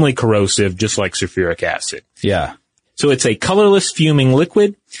 extremely corrosive, just like sulfuric acid. Yeah. So it's a colorless fuming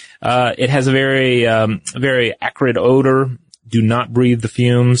liquid. It has a very acrid odor. Do not breathe the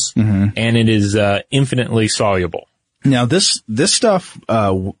fumes. Mm-hmm. And it is, infinitely soluble. Now this stuff,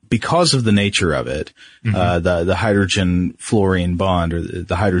 because of the nature of it, the hydrogen fluorine bond, or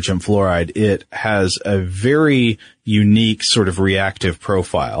the hydrogen fluoride, it has a very unique sort of reactive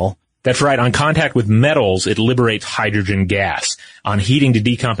profile. That's right. On contact with metals, it liberates hydrogen gas. On heating to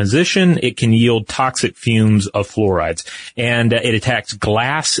decomposition, it can yield toxic fumes of fluorides. And it attacks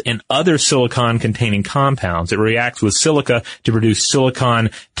glass and other silicon-containing compounds. It reacts with silica to produce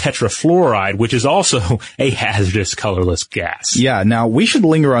silicon tetrafluoride, which is also a hazardous colorless gas. Yeah. Now, we should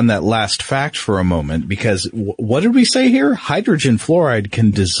linger on that last fact for a moment, because what did we say here? Hydrogen fluoride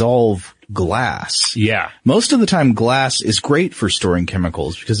can dissolve glass. Yeah. Most of the time, glass is great for storing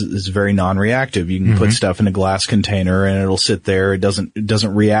chemicals because it's very non-reactive. You can put stuff in a glass container and it'll sit there. It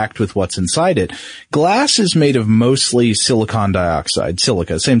doesn't react with what's inside it. Glass is made of mostly silicon dioxide,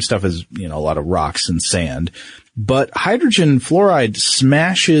 silica, same stuff as, a lot of rocks and sand. But hydrogen fluoride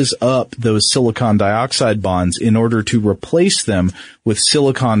smashes up those silicon dioxide bonds in order to replace them with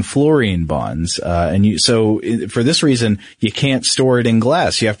silicon fluorine bonds. So for this reason, you can't store it in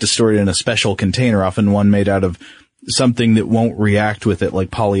glass. You have to store it in a special container, often one made out of something that won't react with it,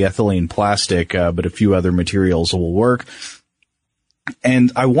 like polyethylene plastic, but a few other materials will work.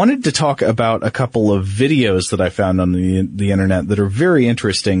 And I wanted to talk about a couple of videos that I found on the internet that are very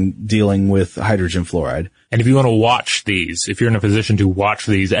interesting dealing with hydrogen fluoride. And if you want to watch these, if you're in a position to watch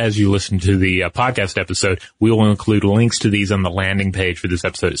these as you listen to the podcast episode, we will include links to these on the landing page for this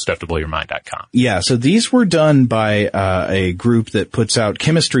episode at stufftoblowyourmind.com. Yeah, so these were done by a group that puts out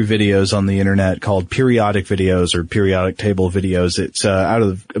chemistry videos on the internet called Periodic Videos, or Periodic Table Videos. It's out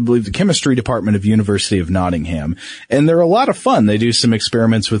of, I believe, the chemistry department of University of Nottingham. And they're a lot of fun. They do some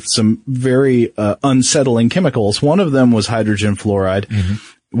experiments with some very unsettling chemicals. One of them was hydrogen fluoride.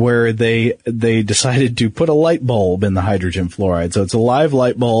 Where they decided to put a light bulb in the hydrogen fluoride. So it's a live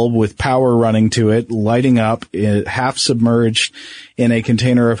light bulb with power running to it, lighting up, half submerged in a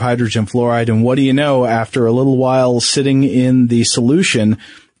container of hydrogen fluoride. And what do you know, after a little while sitting in the solution,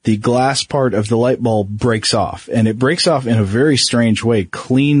 the glass part of the light bulb breaks off, and it breaks off in a very strange way,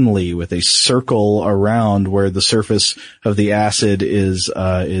 cleanly, with a circle around where the surface of the acid is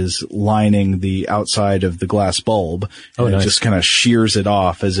lining the outside of the glass bulb. Oh, and nice. It just kind of shears it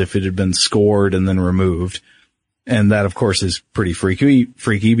off as if it had been scored and then removed. And that, of course, is pretty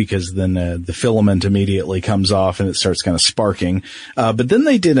freaky because then the filament immediately comes off and it starts kind of sparking. But then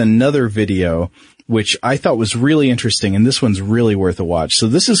they did another video, which I thought was really interesting, and this one's really worth a watch. So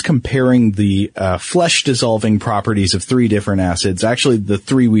this is comparing the flesh-dissolving properties of 3 different acids, actually the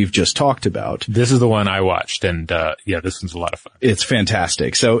 3 we've just talked about. This is the one I watched, and this one's a lot of fun. It's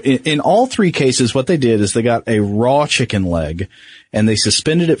fantastic. So in all 3 cases, what they did is they got a raw chicken leg, and they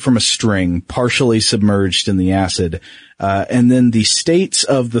suspended it from a string, partially submerged in the acid. And then the states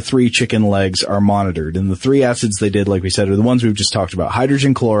of the 3 chicken legs are monitored. And the 3 acids they did, like we said, are the ones we've just talked about: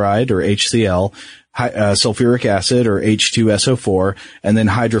 hydrogen chloride, or HCl, sulfuric acid, or H2SO4, and then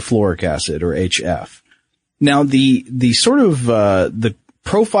hydrofluoric acid, or HF. Now, the sort of, the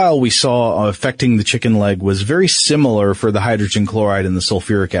profile we saw affecting the chicken leg was very similar for the hydrogen chloride and the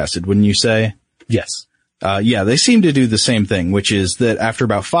sulfuric acid, wouldn't you say? Yes. They seem to do the same thing, which is that after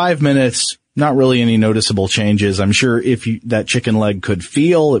about 5 minutes, not really any noticeable changes. I'm sure if that chicken leg could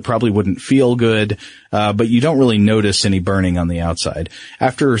feel, it probably wouldn't feel good, but you don't really notice any burning on the outside.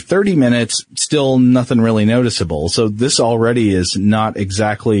 After 30 minutes, still nothing really noticeable. So this already is not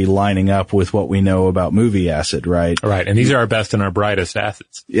exactly lining up with what we know about movie acid, right? Right, and these are our best and our brightest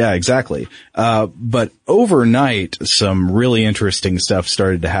acids. Yeah, exactly. But overnight, some really interesting stuff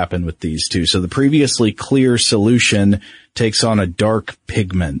started to happen with these 2. So the previously clear solution takes on a dark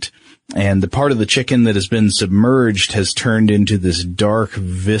pigment. And the part of the chicken that has been submerged has turned into this dark,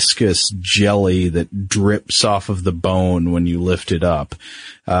 viscous jelly that drips off of the bone when you lift it up.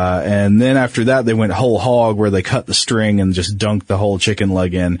 And then after that, they went whole hog, where they cut the string and just dunked the whole chicken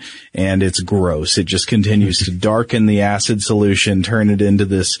leg in. And it's gross. It just continues to darken the acid solution, turn it into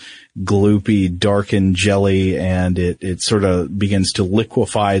this gloopy, darkened jelly, and it sort of begins to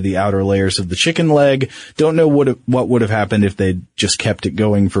liquefy the outer layers of the chicken leg. Don't know what would have happened if they'd just kept it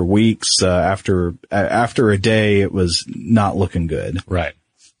going for weeks. After a day, it was not looking good. Right.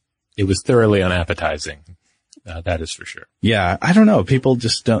 It was thoroughly unappetizing. That is for sure. Yeah, I don't know. People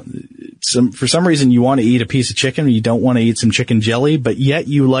just don't. For some reason, you want to eat a piece of chicken, you don't want to eat some chicken jelly, but yet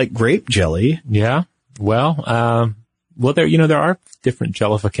you like grape jelly. Yeah. Well, there are different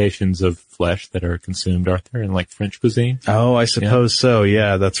jellifications of flesh that are consumed, aren't there, in like French cuisine? Oh, I suppose so.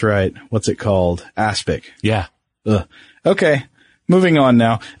 Yeah, that's right. What's it called? Aspic. Yeah. Ugh. Okay. Moving on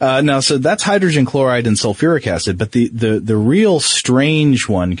now. So that's hydrogen chloride and sulfuric acid, but the real strange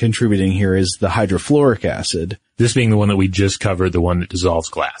one contributing here is the hydrofluoric acid. This being the one that we just covered, the one that dissolves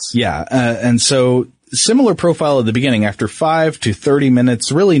glass. Yeah. And so similar profile at the beginning. After 5 to 30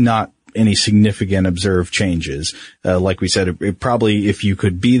 minutes, really not any significant observed changes. Like we said, it probably, if you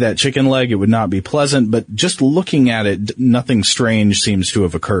could be that chicken leg, it would not be pleasant, but just looking at it, nothing strange seems to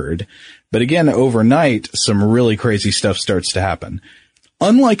have occurred. But again, overnight, some really crazy stuff starts to happen.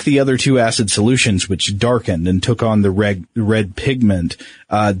 Unlike the other 2 acid solutions, which darkened and took on the red pigment,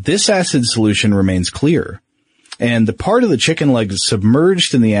 this acid solution remains clear. And the part of the chicken leg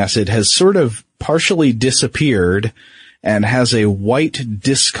submerged in the acid has sort of partially disappeared and has a white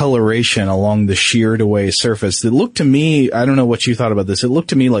discoloration along the sheared away surface that looked to me, I don't know what you thought about this, it looked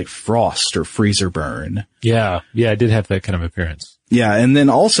to me like frost or freezer burn. Yeah, it did have that kind of appearance. Yeah, and then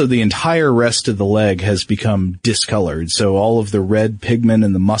also the entire rest of the leg has become discolored. So all of the red pigment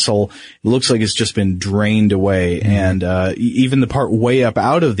in the muscle, it looks like it's just been drained away. Mm-hmm. And even the part way up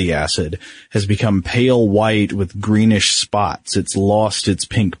out of the acid has become pale white with greenish spots. It's lost its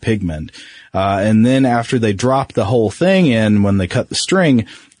pink pigment. And then after they drop the whole thing in, when they cut the string,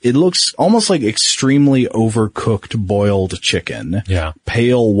 it looks almost like extremely overcooked boiled chicken. Yeah.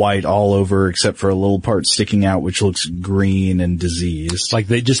 Pale white all over except for a little part sticking out which looks green and diseased. Like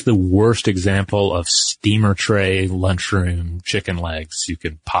just the worst example of steamer tray lunchroom chicken legs you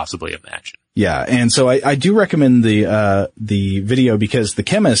could possibly imagine. Yeah, and so I do recommend the video because the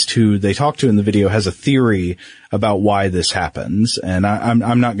chemist who they talk to in the video has a theory about why this happens, and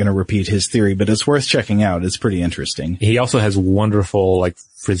I'm not going to repeat his theory, but it's worth checking out. It's pretty interesting. He also has wonderful, like,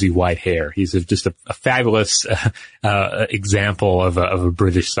 frizzy white hair. He's just a fabulous example of a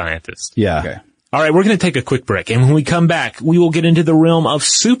British scientist. Yeah. Okay. All right, we're going to take a quick break, and when we come back, we will get into the realm of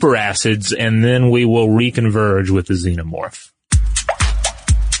superacids, and then we will reconverge with the xenomorph.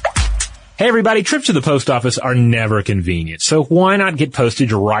 Hey everybody, trips to the post office are never convenient, so why not get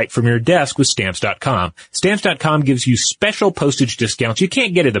postage right from your desk with Stamps.com? Stamps.com gives you special postage discounts you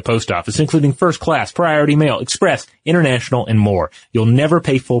can't get at the post office, including first class, priority mail, express, international, and more. You'll never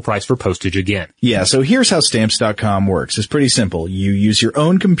pay full price for postage again. Yeah, so here's how Stamps.com works. It's pretty simple. You use your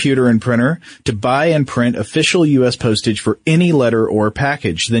own computer and printer to buy and print official U.S. postage for any letter or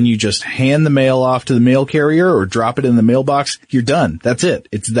package. Then you just hand the mail off to the mail carrier or drop it in the mailbox. You're done. That's it.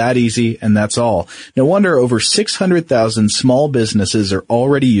 It's that easy and and that's all. No wonder over 600,000 small businesses are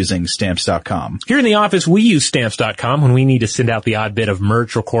already using Stamps.com. Here in the office, we use Stamps.com when we need to send out the odd bit of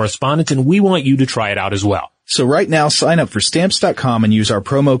merch or correspondence, and we want you to try it out as well. So right now, sign up for Stamps.com and use our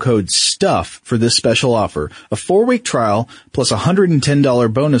promo code STUFF for this special offer. A 4-week trial plus a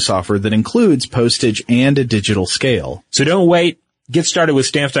 $110 bonus offer that includes postage and a digital scale. So don't wait. Get started with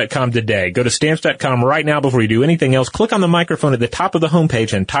Stamps.com today. Go to Stamps.com right now before you do anything else. Click on the microphone at the top of the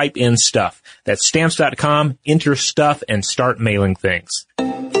homepage and type in STUFF. That's Stamps.com, enter STUFF, and start mailing things.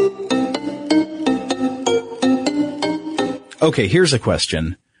 Okay, here's a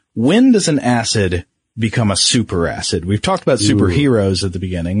question. When does an acid become a super acid? We've talked about superheroes at the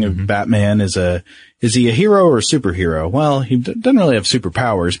beginning. Mm-hmm. Batman is he a hero or a superhero? Well, he doesn't really have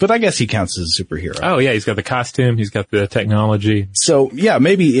superpowers, but I guess he counts as a superhero. Oh yeah, he's got the costume, he's got the technology. So yeah,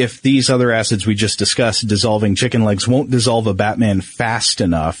 maybe if these other acids we just discussed, dissolving chicken legs, won't dissolve a Batman fast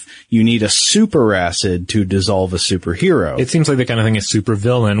enough, you need a super acid to dissolve a superhero. It seems like the kind of thing a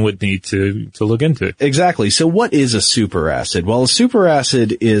supervillain would need to look into. Exactly. So what is a super acid? Well, a super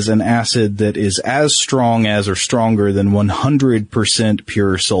acid is an acid that is as strong as or stronger than 100%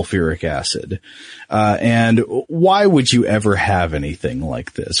 pure sulfuric acid. And why would you ever have anything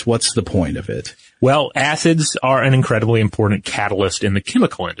like this? What's the point of it? Well, acids are an incredibly important catalyst in the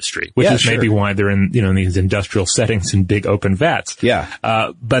chemical industry, which is maybe why they're in, in these industrial settings in big open vats. Yeah.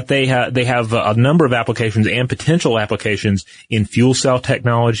 But they have a number of applications and potential applications in fuel cell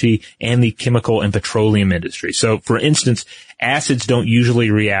technology and the chemical and petroleum industry. So, for instance, acids don't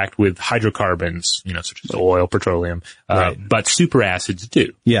usually react with hydrocarbons, such as oil, petroleum, but superacids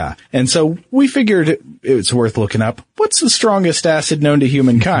do. Yeah. And so we figured it's worth looking up. What's the strongest acid known to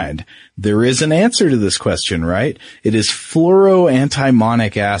humankind? There is an answer to this question, right? It is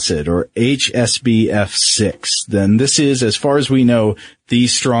fluoroantimonic acid, or HSBF6. Then this is, as far as we know, the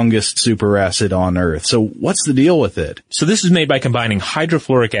strongest superacid on Earth. So what's the deal with it? So this is made by combining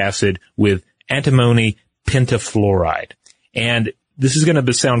hydrofluoric acid with antimony pentafluoride. And this is going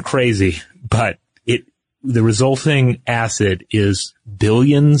to sound crazy, but the resulting acid is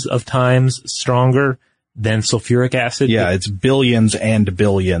billions of times stronger than sulfuric acid. Yeah, it's billions and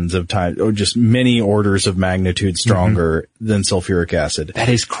billions of times, or just many orders of magnitude stronger than sulfuric acid. That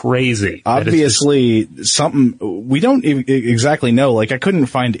is crazy. Obviously, something we don't exactly know. Like, I couldn't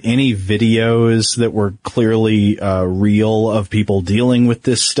find any videos that were clearly real of people dealing with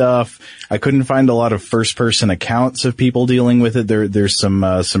this stuff. I couldn't find a lot of first-person accounts of people dealing with it. There's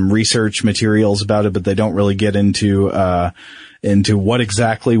some research materials about it, but they don't really get into what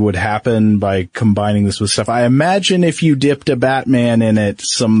exactly would happen by combining this with stuff. I imagine if you dipped a Batman in it,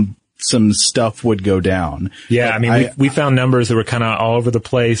 some stuff would go down. Yeah, we found numbers that were kind of all over the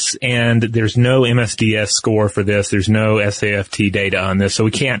place, and there's no MSDS score for this. There's no SAFT data on this, so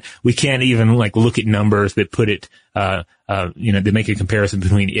we can't even look at numbers that put it, they make a comparison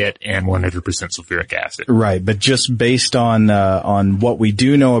between it and 100% sulfuric acid. Right, but just based on what we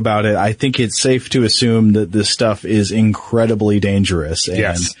do know about it, I think it's safe to assume that this stuff is incredibly dangerous,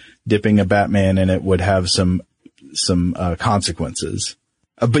 and dipping a Batman in it would have some consequences.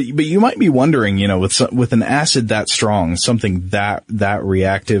 But you might be wondering, with an acid that strong, something that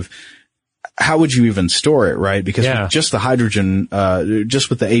reactive, how would you even store it, right? Because with just the hydrogen,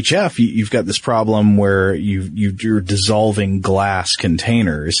 just with the HF, you've got this problem where you're dissolving glass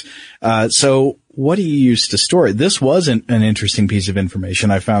containers. So what do you use to store it? This was an interesting piece of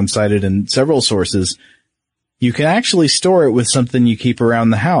information I found cited in several sources. You can actually store it with something you keep around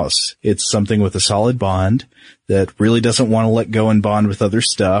the house. It's something with a solid bond that really doesn't want to let go and bond with other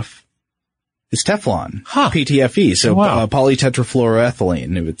stuff. It's Teflon, PTFE, so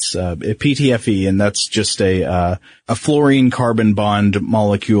polytetrafluoroethylene. It's PTFE, and that's just a fluorine carbon bond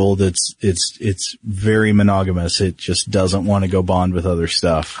molecule that's it's very monogamous. It just doesn't want to go bond with other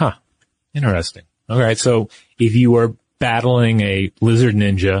stuff. Huh. Interesting. All right, so if you were battling a lizard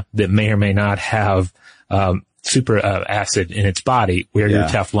ninja that may or may not have super acid in its body, wear your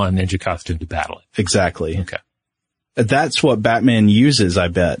Teflon ninja costume to battle it. Exactly. Okay. That's what Batman uses, I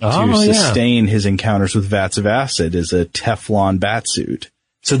bet, to sustain his encounters with vats of acid, is a Teflon batsuit.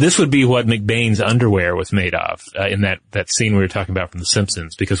 So this would be what McBain's underwear was made of, in that scene we were talking about from The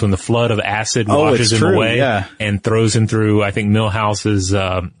Simpsons, because when the flood of acid washes him away and throws him through, I think, Milhouse's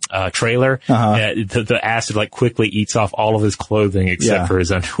trailer, the acid quickly eats off all of his clothing except for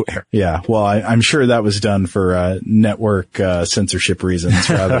his underwear. Yeah, well, I'm sure that was done for network censorship reasons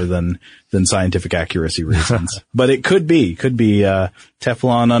rather than scientific accuracy reasons. But it could be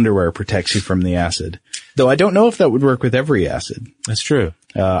Teflon underwear protects you from the acid. Though I don't know if that would work with every acid. That's true.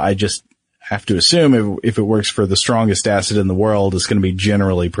 I have to assume if it works for the strongest acid in the world, it's going to be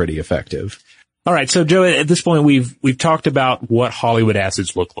generally pretty effective. All right. So, Joe, at this point, we've talked about what Hollywood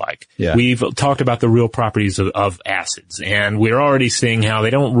acids look like. Yeah. We've talked about the real properties of acids, and we're already seeing how they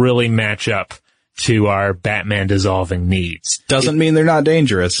don't really match up to our Batman dissolving needs. Doesn't mean they're not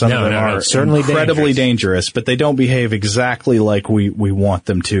dangerous. Some of them are certainly incredibly dangerous, but they don't behave exactly like we want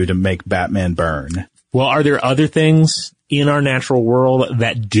them to make Batman burn. Well, are there other things in our natural world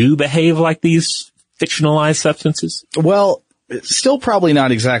that do behave like these fictionalized substances? Well, still probably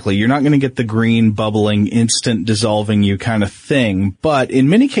not exactly. You're not going to get the green, bubbling, instant dissolving you kind of thing. But in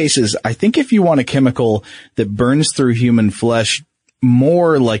many cases, I think if you want a chemical that burns through human flesh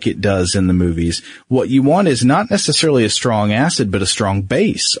more like it does in the movies, what you want is not necessarily a strong acid, but a strong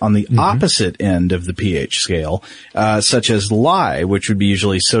base on the opposite end of the pH scale, such as lye, which would be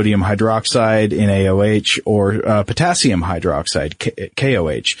usually sodium hydroxide, NaOH, or potassium hydroxide,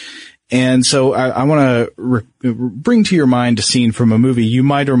 KOH. And so I want to bring to your mind a scene from a movie you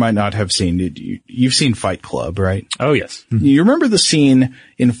might or might not have seen. You've seen Fight Club, right? Oh, yes. Mm-hmm. You remember the scene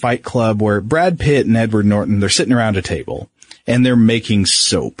in Fight Club where Brad Pitt and Edward Norton, they're sitting around a table and they're making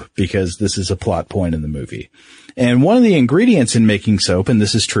soap, because this is a plot point in the movie. And one of the ingredients in making soap, and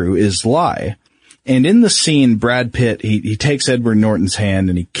this is true, is lye. And in the scene, Brad Pitt, he takes Edward Norton's hand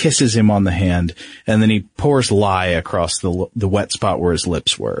and he kisses him on the hand, and then he pours lye across the wet spot where his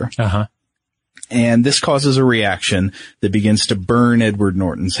lips were. Uh-huh. And this causes a reaction that begins to burn Edward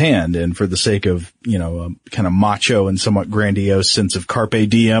Norton's hand. And for the sake of, a kind of macho and somewhat grandiose sense of carpe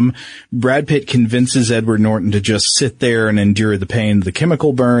diem, Brad Pitt convinces Edward Norton to just sit there and endure the pain of the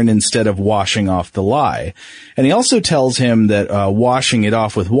chemical burn instead of washing off the lye. And he also tells him that washing it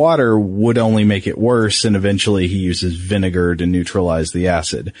off with water would only make it worse, and eventually he uses vinegar to neutralize the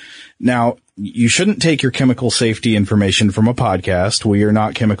acid. Now, you shouldn't take your chemical safety information from a podcast. We are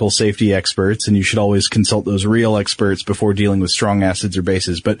not chemical safety experts, and you should always consult those real experts before dealing with strong acids or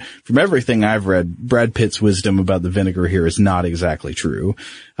bases. But from everything I've read, Brad Pitt's wisdom about the vinegar here is not exactly true.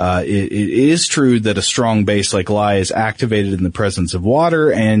 It is true that a strong base like lye is activated in the presence of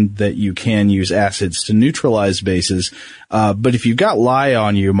water, and that you can use acids to neutralize bases. But if you've got lye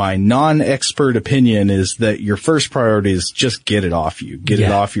on you, my non-expert opinion is that your first priority is just get it off you. Get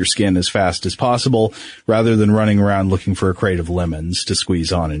it off your skin as fast as possible, rather than running around looking for a crate of lemons to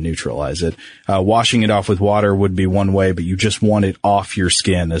squeeze on and neutralize it. Washing it off with water would be one way, but you just want it off your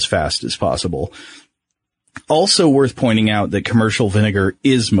skin as fast as possible. Also worth pointing out that commercial vinegar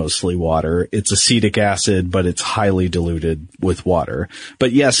is mostly water. It's acetic acid, but it's highly diluted with water.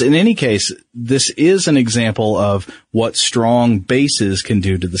 But yes, in any case, this is an example of what strong bases can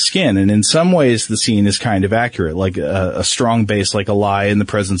do to the skin. And in some ways, the scene is kind of accurate. Like a strong base like a lye in the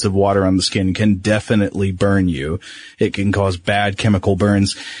presence of water on the skin can definitely burn you. It can cause bad chemical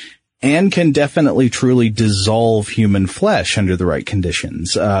burns, and can definitely truly dissolve human flesh under the right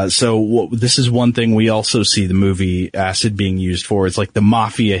conditions. This is one thing we also see the movie acid being used for. It's like the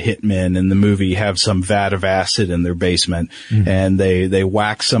mafia hitmen in the movie have some vat of acid in their basement, and they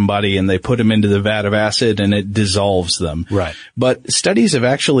whack somebody and they put them into the vat of acid and it dissolves them. Right. But studies have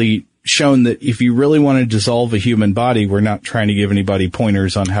actually shown that if you really want to dissolve a human body, we're not trying to give anybody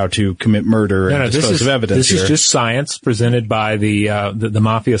pointers on how to commit murder and dispose of evidence. This is just science presented by the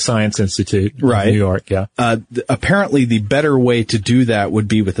Mafia Science Institute in New York. Yeah. Apparently the better way to do that would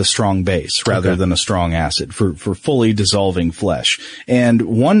be with a strong base rather than a strong acid for fully dissolving flesh. And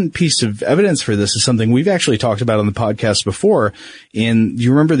one piece of evidence for this is something we've actually talked about on the podcast before.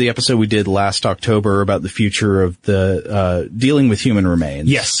 You remember the episode we did last October about the future of the dealing with human remains?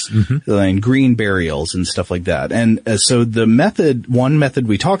 Yes. And green burials and stuff like that. And so one method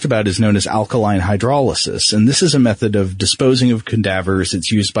we talked about is known as alkaline hydrolysis. And this is a method of disposing of cadavers.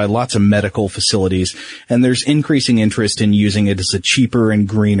 It's used by lots of medical facilities. And there's increasing interest in using it as a cheaper and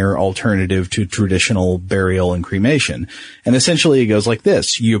greener alternative to traditional burial and cremation. And essentially it goes like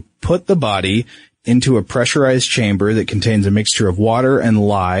this. You put the body into a pressurized chamber that contains a mixture of water and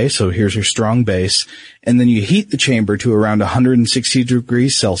lye. So here's your strong base. And then you heat the chamber to around 160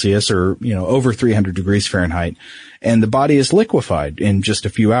 degrees Celsius, or, over 300 degrees Fahrenheit. And the body is liquefied in just a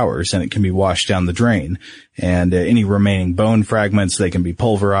few hours, and it can be washed down the drain. And any remaining bone fragments, they can be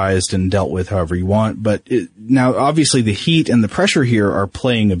pulverized and dealt with however you want. But now, obviously, the heat and the pressure here are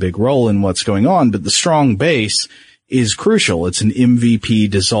playing a big role in what's going on, but the strong base is crucial. It's an MVP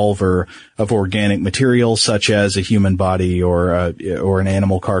dissolver of organic material such as a human body or an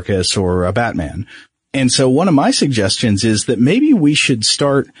animal carcass or a Batman. And so one of my suggestions is that maybe we should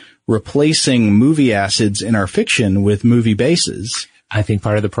start replacing movie acids in our fiction with movie bases. I think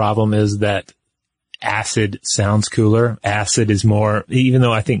part of the problem is that acid sounds cooler. Acid is more, even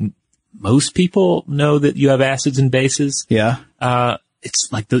though I think most people know that you have acids and bases. Yeah. It's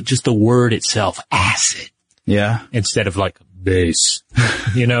like just the word itself, acid, Yeah. instead of like base.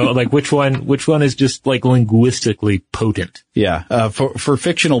 Like which one is just like linguistically potent? Yeah. For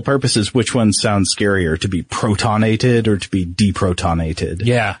fictional purposes, which one sounds scarier, to be protonated or to be deprotonated?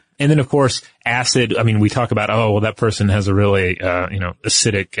 Yeah. And then, of course, acid, I mean, we talk about, oh, well, that person has a really,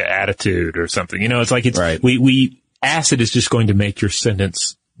 acidic attitude or something. It's like Right. Acid is just going to make your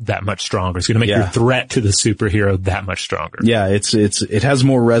sentence that much stronger. It's going to make your threat to the superhero that much stronger. Yeah, it has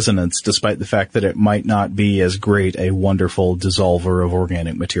more resonance, despite the fact that it might not be as great a wonderful dissolver of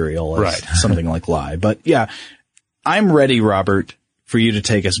organic material as something like lye. But yeah, I'm ready, Robert, for you to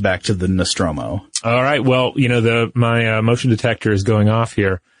take us back to the Nostromo. All right. Well, my motion detector is going off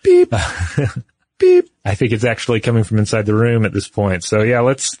here. Beep. Beep. I think it's actually coming from inside the room at this point. So yeah,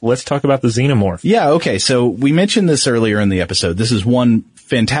 let's talk about the xenomorph. Yeah, okay. So we mentioned this earlier in the episode. This is one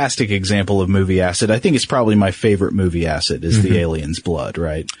fantastic example of movie acid. I think it's probably my favorite movie acid is the alien's blood,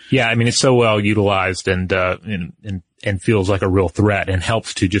 right? Yeah, I mean, it's so well utilized and feels like a real threat and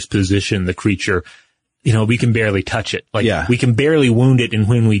helps to just position the creature. We can barely touch it. We can barely wound it, and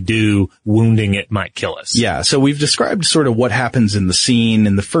when we do, wounding it might kill us. Yeah, so we've described sort of what happens in the scene,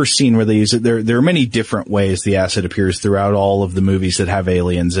 in the first scene where they use it. There are many different ways the acid appears throughout all of the movies that have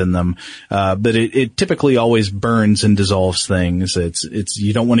aliens in them. But it typically always burns and dissolves things.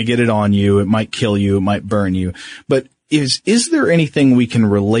 You don't want to get it on you. It might kill you. It might burn you. But is there anything we can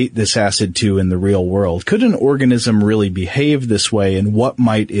relate this acid to in the real world? Could an organism really behave this way, and what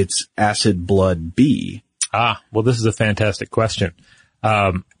might its acid blood be? Well, this is a fantastic question.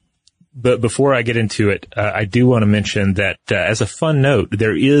 But before I get into it, I do want to mention that, as a fun note,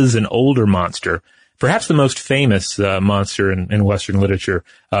 there is an older monster, perhaps the most famous, monster in Western literature,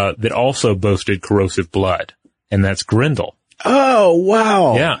 that also boasted corrosive blood, and that's Grendel. Oh,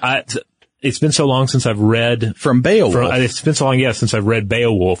 wow. Yeah. It's been so long since I've read from Beowulf. It's been so long, since I've read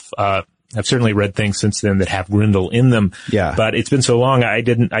Beowulf. I've certainly read things since then that have Grendel in them. Yeah. But it's been so long, I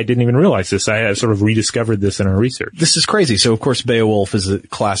didn't even realize this. I sort of rediscovered this in our research. This is crazy. So, of course, Beowulf is a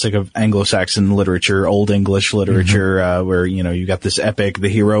classic of Anglo-Saxon literature, Old English literature, where, you got this epic. The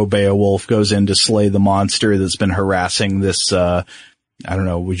hero Beowulf goes in to slay the monster that's been harassing this, I don't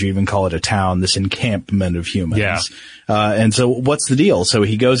know, would you even call it a town, this encampment of humans? Yeah. And so what's the deal? So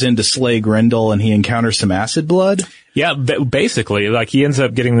he goes in to slay Grendel and he encounters some acid blood? Yeah, basically, like he ends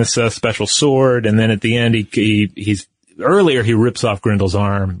up getting this special sword, and then at the end he rips off Grendel's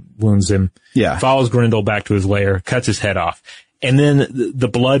arm, wounds him, follows Grendel back to his lair, cuts his head off. And then the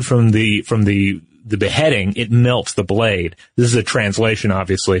blood from the beheading, it melts the blade. This is a translation,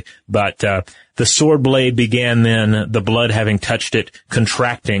 obviously, but the sword blade began then, the blood having touched it,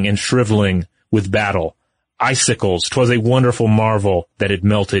 contracting and shriveling with battle. Icicles, 'twas a wonderful marvel that it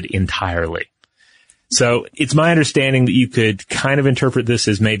melted entirely. So it's my understanding that you could kind of interpret this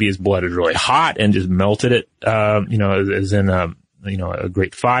as maybe his blood is really hot and just melted it, as in a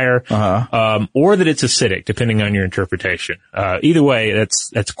great fire, or that it's acidic, depending on your interpretation. Either way,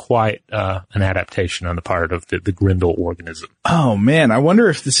 that's quite an adaptation on the part of the Grendel organism. Oh man, I wonder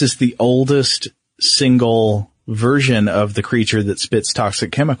if this is the oldest single version of the creature that spits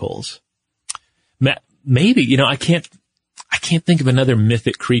toxic chemicals. Maybe, I can't think of another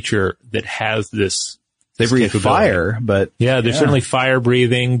mythic creature that has this. They breathe fire, but there's certainly fire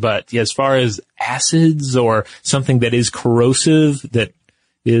breathing, but as far as acids or something that is corrosive, that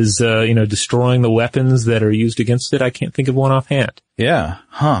is, destroying the weapons that are used against it, I can't think of one offhand. Yeah.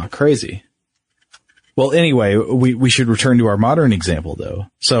 Crazy. Well, anyway, we should return to our modern example, though.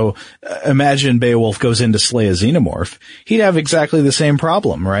 So, imagine Beowulf goes in to slay a xenomorph. He'd have exactly the same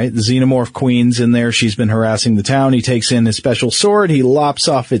problem, right? The xenomorph queen's in there. She's been harassing the town. He takes in his special sword. He lops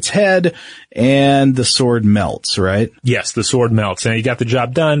off its head, and the sword melts, right? Yes, the sword melts. And you got the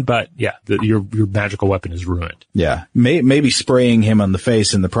job done, but your magical weapon is ruined. Yeah. Maybe spraying him on the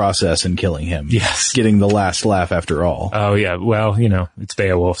face in the process and killing him. Yes. Getting the last laugh after all. Oh, yeah. Well, it's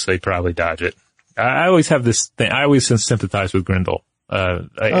Beowulf, so he'd probably dodge it. I always have this thing. I always sympathize with Grendel. I've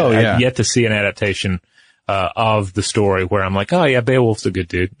yet to see an adaptation of the story where I'm like, oh yeah, Beowulf's a good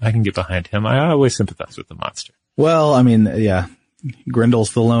dude. I can get behind him. I always sympathize with the monster. Well, I mean,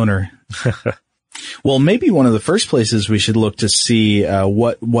 Grendel's the loner. Well, maybe one of the first places we should look to see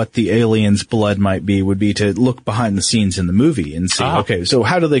what the alien's blood might be would be to look behind the scenes in the movie and see, okay, so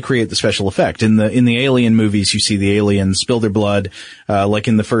how do they create the special effect? In the Alien movies, you see the aliens spill their blood, like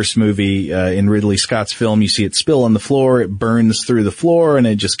in the first movie, in Ridley Scott's film, you see it spill on the floor, it burns through the floor, and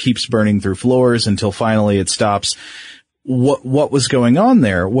it just keeps burning through floors until finally it stops. what was going on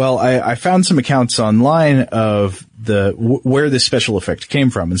there? Well, I found some accounts online of where this special effect came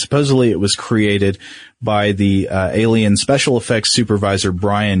from, and supposedly it was created by the Alien special effects supervisor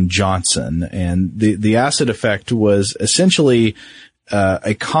Brian Johnson, and the acid effect was essentially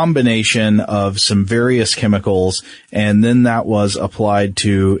a combination of some various chemicals, and then that was applied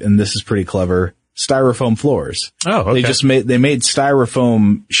to, and this is pretty clever, styrofoam floors. Oh, okay. They made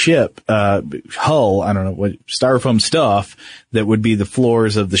styrofoam hull, I don't know what, styrofoam stuff that would be the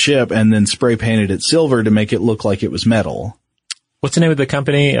floors of the ship, and then spray painted it silver to make it look like it was metal. What's the name of the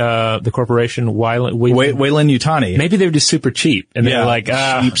company, the corporation? Weyland-Yutani. Maybe they're just super cheap, and they're like,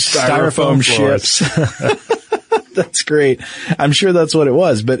 cheap styrofoam ships. That's great. I'm sure that's what it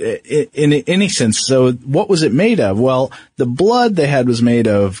was, but in any sense, so what was it made of? Well, the blood they had was made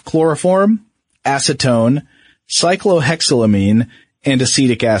of chloroform, acetone, cyclohexylamine, and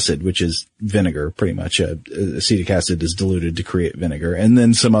acetic acid, which is vinegar, pretty much. Acetic acid is diluted to create vinegar, and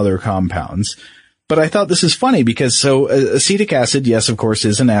then some other compounds. But I thought this is funny because acetic acid, yes, of course,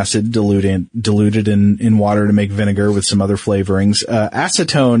 is an acid diluted in water to make vinegar with some other flavorings.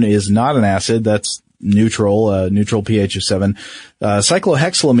 Acetone is not an acid. That's neutral pH of 7.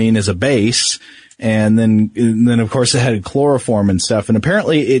 Cyclohexylamine is a base. And then of course it had chloroform and stuff. And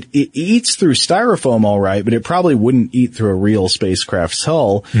apparently it eats through styrofoam all right, but it probably wouldn't eat through a real spacecraft's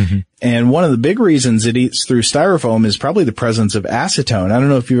hull. Mm-hmm. And one of the big reasons it eats through styrofoam is probably the presence of acetone. I don't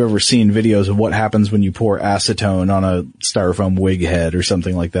know if you've ever seen videos of what happens when you pour acetone on a styrofoam wig head or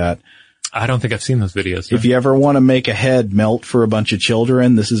something like that. I don't think I've seen those videos. No. If you ever want to make a head melt for a bunch of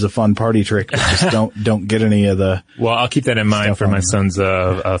children, this is a fun party trick. But just don't get any of the. Well, I'll keep that in mind for my son's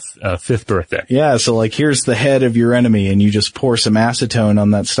 5th birthday. Yeah, so like here's the head of your enemy, and you just pour some acetone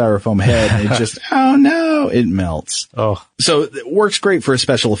on that styrofoam head, and it just it melts. Oh, so it works great for a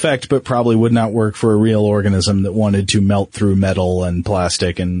special effect, but probably would not work for a real organism that wanted to melt through metal and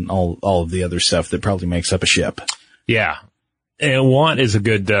plastic and all of the other stuff that probably makes up a ship. Yeah, and want is a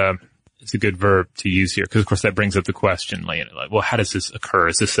good. It's a good verb to use here because, of course, that brings up the question, like, well, how does this occur?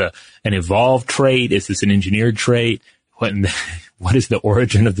 Is this an evolved trait? Is this an engineered trait? What is the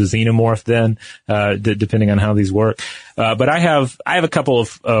origin of the xenomorph then, depending on how these work? But I have a couple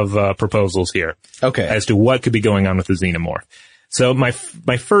of proposals here. Okay. As to what could be going on with the xenomorph. So my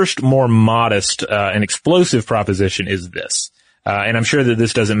first more modest, and explosive proposition is this. And I'm sure that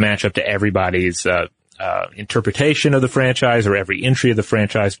this doesn't match up to everybody's, interpretation of the franchise or every entry of the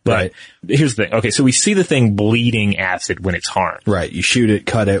franchise, but right. Here's the thing. Okay, so we see the thing bleeding acid when it's harmed. Right. You shoot it,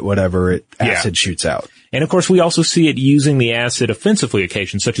 cut it, whatever, acid shoots out. And of course, we also see it using the acid offensively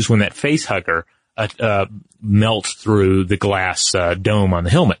occasions, such as when that face hugger melts through the glass dome on the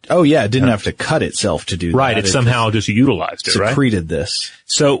helmet. Oh yeah, it didn't have to cut itself to do that. Right, it somehow just utilized it, right? Secreted this.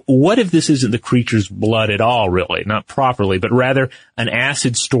 So what if this isn't the creature's blood at all, really? Not properly, but rather an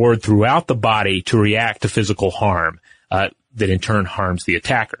acid stored throughout the body to react to physical harm, that in turn harms the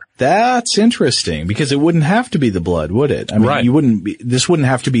attacker. That's interesting, because it wouldn't have to be the blood, would it? I mean, right. This wouldn't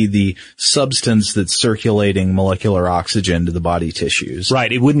have to be the substance that's circulating molecular oxygen to the body tissues.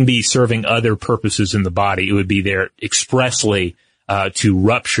 Right. It wouldn't be serving other purposes in the body. It would be there expressly, to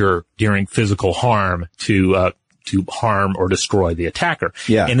rupture during physical harm to harm or destroy the attacker.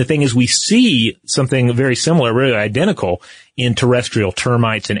 Yeah. And the thing is, we see something very similar, really identical in terrestrial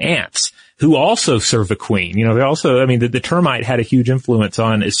termites and ants, who also serve a queen. You know, they also, I mean, the termite had a huge influence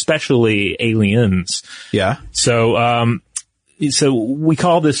on especially aliens. Yeah. So we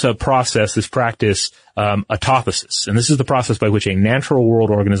call this practice, autophasis. And this is the process by which a natural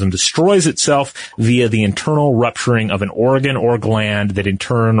world organism destroys itself via the internal rupturing of an organ or gland that in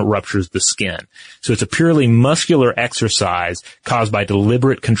turn ruptures the skin. So it's a purely muscular exercise caused by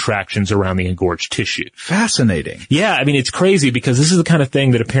deliberate contractions around the engorged tissue. Fascinating. Yeah, I mean, it's crazy because this is the kind of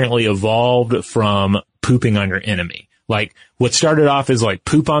thing that apparently evolved from pooping on your enemy. Like, what started off as like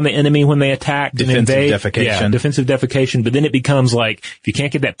poop on the enemy when they attacked. Defensive defecation. Yeah, defensive defecation. But then it becomes like, if you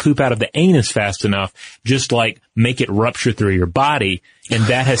can't get that poop out of the anus fast enough, just like make it rupture through your body. And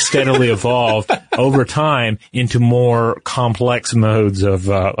that has steadily evolved over time into more complex modes of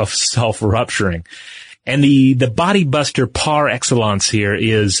self-rupturing. And the body buster par excellence here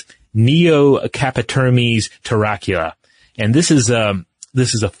is Neocapitermes terracula. And this is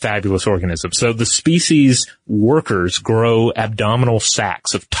a fabulous organism. So the species workers grow abdominal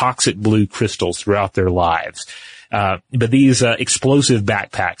sacs of toxic blue crystals throughout their lives. But these explosive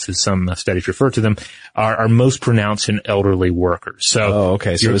backpacks, as some studies refer to them, are most pronounced in elderly workers. So,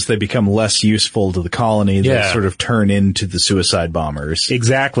 okay. So as they become less useful to the colony, they sort of turn into the suicide bombers.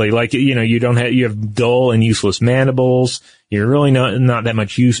 Exactly. Like, you know, you have dull and useless mandibles. You're really not that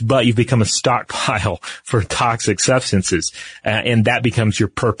much use, but you've become a stockpile for toxic substances, and that becomes your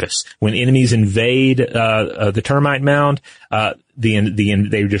purpose. When enemies invade the termite mound,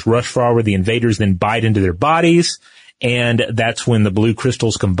 they just rush forward. The invaders then bite into their bodies, and that's when the blue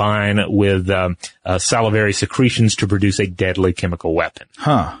crystals combine with salivary secretions to produce a deadly chemical weapon.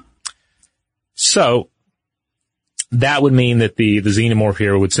 Huh. So that would mean that the xenomorph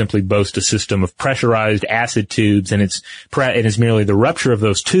here would simply boast a system of pressurized acid tubes, and it's merely the rupture of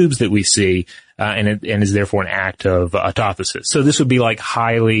those tubes that we see, and is therefore an act of autophasis. So this would be like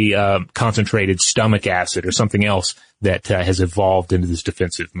highly concentrated stomach acid or something else that has evolved into this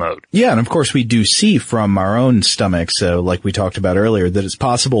defensive mode. Yeah, and of course we do see from our own stomach, so like we talked about earlier, that it's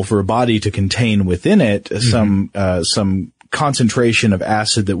possible for a body to contain within it some concentration of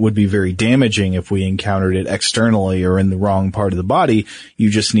acid that would be very damaging if we encountered it externally or in the wrong part of the body. You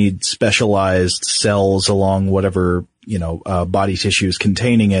just need specialized cells along whatever, body tissues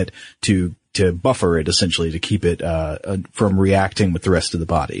containing it to buffer it, essentially, to keep it from reacting with the rest of the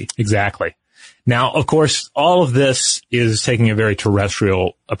body. Exactly. Now, of course, all of this is taking a very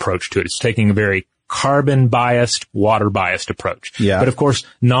terrestrial approach to it. It's taking a very carbon-biased, water-biased approach. Yeah. But of course,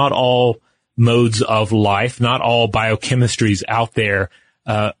 not all modes of life, not all biochemistries out there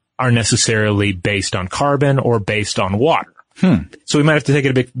are necessarily based on carbon or based on water. So we might have to take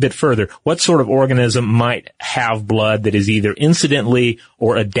it a bit further. What sort of organism might have blood that is either incidentally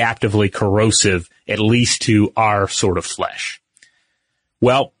or adaptively corrosive, at least to our sort of flesh?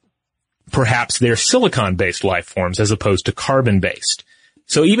 Well, perhaps they're silicon-based life forms as opposed to carbon-based.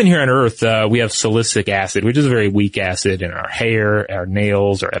 So even here on Earth, we have silicic acid, which is a very weak acid in our hair, our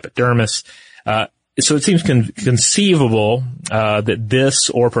nails, our epidermis. So it seems conceivable that this,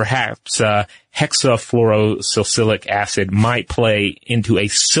 or perhaps hexafluorosilicic acid, might play into a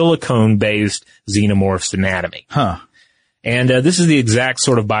silicone-based xenomorph's anatomy. Huh. And this is the exact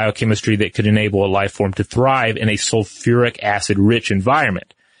sort of biochemistry that could enable a life form to thrive in a sulfuric acid-rich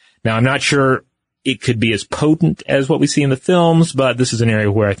environment. Now, I'm not sure it could be as potent as what we see in the films, but this is an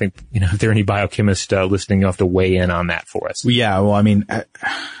area where I think, if there are any biochemists listening, you'll have to weigh in on that for us. Yeah, well, I mean,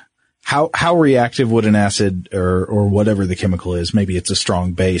 how reactive would an acid or whatever the chemical is, maybe it's a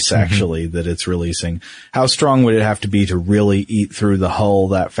strong base actually that it's releasing, how strong would it have to be to really eat through the hull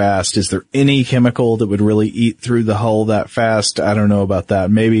that fast? Is there any chemical that would really eat through the hull that fast? I don't know about that.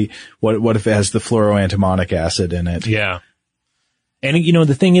 Maybe what if it has the fluoroantimonic acid in it? Yeah. And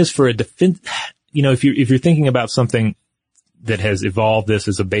the thing is, for a defense, if you're thinking about something that has evolved this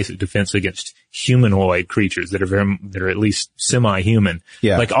as a basic defense against humanoid creatures that are at least semi-human.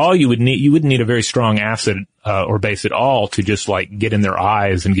 Yeah. Like you wouldn't need a very strong acid, or base at all to just like get in their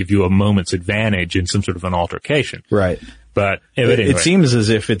eyes and give you a moment's advantage in some sort of an altercation. Right. But anyway. It seems as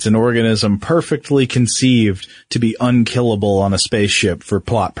if it's an organism perfectly conceived to be unkillable on a spaceship for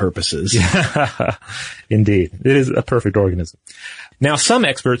plot purposes. Indeed. It is a perfect organism. Now, some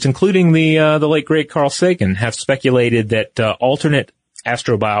experts, including the late great Carl Sagan, have speculated that alternate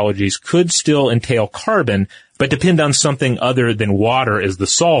astrobiologies could still entail carbon, but depend on something other than water as the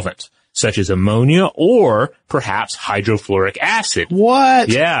solvent, such as ammonia or perhaps hydrofluoric acid. What?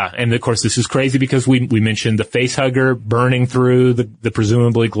 Yeah, and of course this is crazy because we mentioned the facehugger burning through the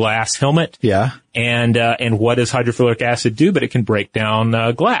presumably glass helmet. Yeah. And what does hydrofluoric acid do? But it can break down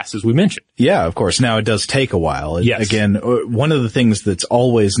glass, as we mentioned. Yeah, of course. Now it does take a while. Yes. Again, one of the things that's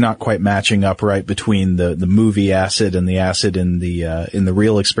always not quite matching up right between the movie acid and the acid in the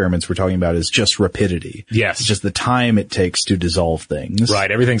real experiments we're talking about is just rapidity. Yes. It's just the time it takes to dissolve things. Right.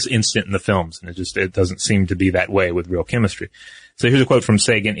 Everything's instant in the films, and it doesn't seem to be that way with real chemistry. So here's a quote from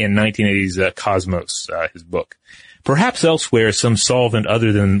Sagan in 1980's Cosmos, his book. Perhaps elsewhere some solvent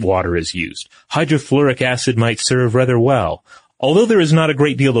other than water is used. Hydrofluoric acid might serve rather well. Although there is not a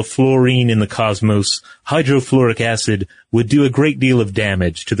great deal of fluorine in the cosmos, hydrofluoric acid would do a great deal of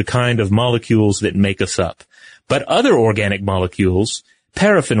damage to the kind of molecules that make us up. But other organic molecules,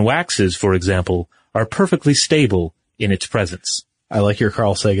 paraffin waxes, for example, are perfectly stable in its presence. I like your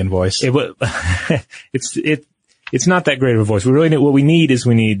Carl Sagan voice. It's not that great of a voice. What we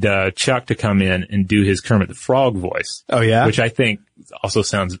need Chuck to come in and do his Kermit the Frog voice. Oh yeah? Which I think also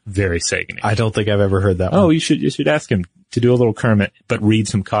sounds very Sagan-y. I don't think I've ever heard that one. Oh, you should ask him to do a little Kermit, but read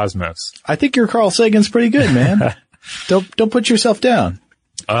some Cosmos. I think your Carl Sagan's pretty good, man. Don't put yourself down.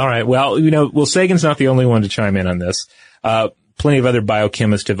 All right. Well, Sagan's not the only one to chime in on this. Plenty of other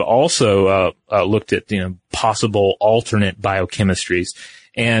biochemists have also looked at possible alternate biochemistries,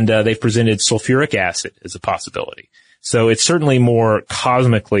 and they've presented sulfuric acid as a possibility. So it's certainly more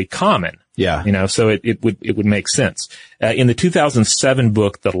cosmically common. Yeah. So it would make sense. In the 2007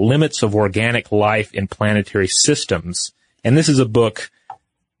 book, The Limits of Organic Life in Planetary Systems, And this is a book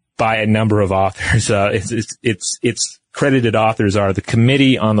by a number of authors. Its credited authors are the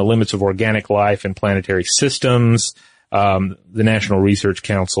Committee on the Limits of Organic Life and Planetary Systems, the National Research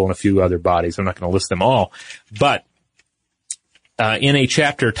Council, and a few other bodies. I'm not going to list them all. But in a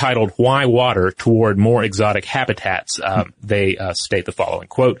chapter titled Why Water Toward More Exotic Habitats, they state the following,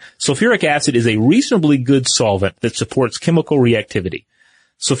 quote, sulfuric acid is a reasonably good solvent that supports chemical reactivity.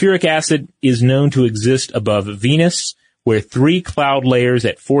 Sulfuric acid is known to exist above Venus, where 3 cloud layers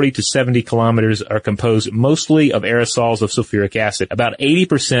at 40 to 70 kilometers are composed mostly of aerosols of sulfuric acid, about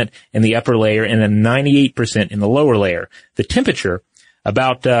 80% in the upper layer and then 98% in the lower layer. The temperature,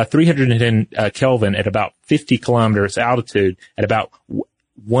 about 310 Kelvin at about 50 kilometers altitude at about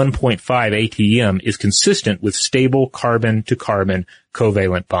 1.5 ATM, is consistent with stable carbon-to-carbon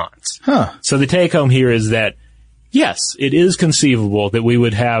covalent bonds. Huh. So the take-home here is that, yes, it is conceivable that we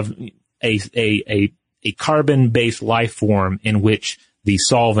would have a carbon-based life form in which the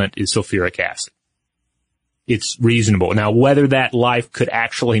solvent is sulfuric acid. It's reasonable. Now, whether that life could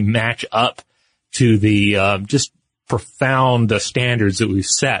actually match up to the just profound standards that we've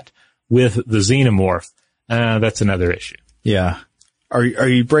set with the xenomorph, that's another issue. Yeah. Are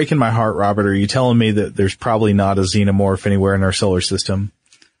you breaking my heart, Robert? Are you telling me that there's probably not a xenomorph anywhere in our solar system?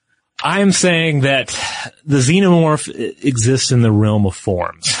 I'm saying that the xenomorph exists in the realm of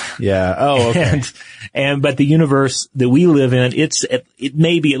forms. Yeah. Oh, okay. But the universe that we live in, it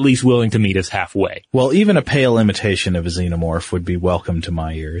may be at least willing to meet us halfway. Well, even a pale imitation of a xenomorph would be welcome to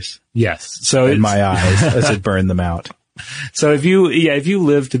my ears. Yes. So in my eyes, as it burned them out. So if you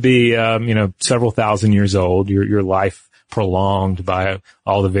live to be, several thousand years old, your life prolonged by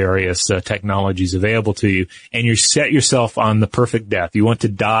all the various technologies available to you, and you set yourself on the perfect death. You want to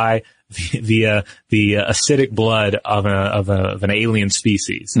die via the acidic blood of an alien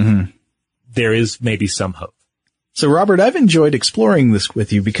species. Mm-hmm. There is maybe some hope. So, Robert, I've enjoyed exploring this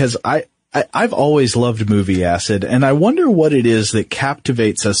with you because I've always loved movie acid, and I wonder what it is that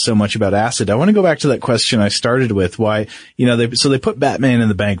captivates us so much about acid. I want to go back to that question I started with. Why, they put Batman in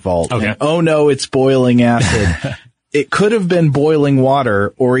the bank vault. Okay. And, oh no, it's boiling acid. It could have been boiling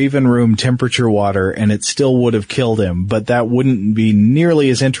water or even room temperature water, and it still would have killed him, but that wouldn't be nearly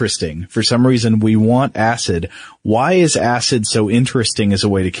as interesting. For some reason, we want acid. Why is acid so interesting as a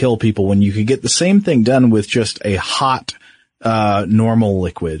way to kill people when you could get the same thing done with just a hot, normal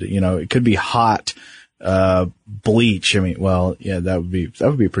liquid? It could be hot, bleach. I mean, well, yeah, that would be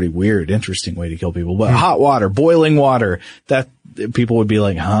a pretty weird, interesting way to kill people. But hot water, boiling water, that people would be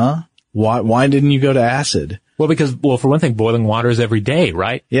like, huh? Why didn't you go to acid? Well, for one thing, boiling water is every day,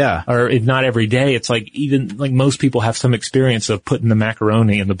 right? Yeah. Or if not every day, it's like most people have some experience of putting the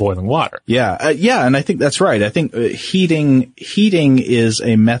macaroni in the boiling water. Yeah. And I think that's right. I think heating is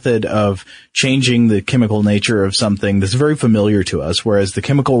a method of changing the chemical nature of something that's very familiar to us, whereas the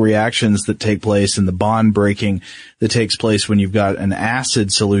chemical reactions that take place and the bond breaking that takes place when you've got an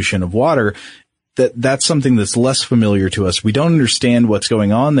acid solution of water, that's something that's less familiar to us. We don't understand what's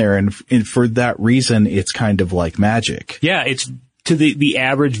going on there, and for that reason, it's kind of like magic. Yeah, it's to the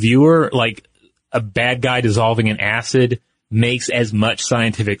average viewer, like a bad guy dissolving in acid makes as much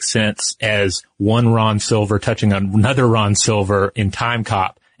scientific sense as one Ron Silver touching another Ron Silver in Time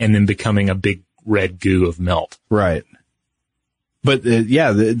Cop and then becoming a big red goo of melt. Right. But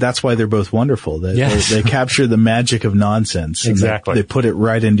that's why they're both wonderful. They capture the magic of nonsense. Exactly. They put it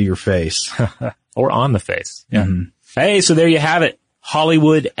right into your face. Or on the face. Yeah. Mm-hmm. Hey, so there you have it.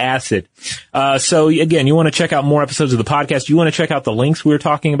 Hollywood acid. So again, you want to check out more episodes of the podcast. You want to check out the links we were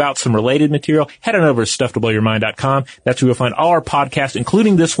talking about, some related material. Head on over to stufftoblowyourmind.com. That's where you'll find all our podcasts,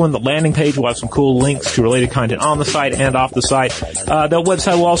 including this one, the landing page. We'll have some cool links to related content on the site and off the site. The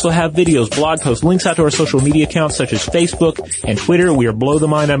website will also have videos, blog posts, links out to our social media accounts such as Facebook and Twitter. We are Blow the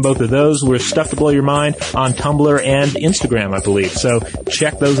Mind on both of those. We're Stuff to Blow Your Mind on Tumblr and Instagram, I believe. So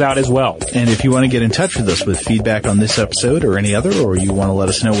check those out as well. And if you want to get in touch with us with feedback on this episode or any other, or you want to let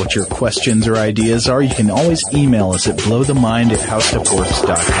us know what your questions or ideas are, you can always email us at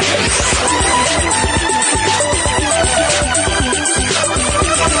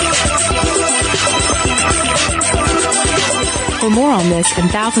For more on this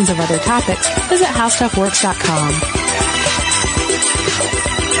and thousands of other topics, visit howstuffworks.com.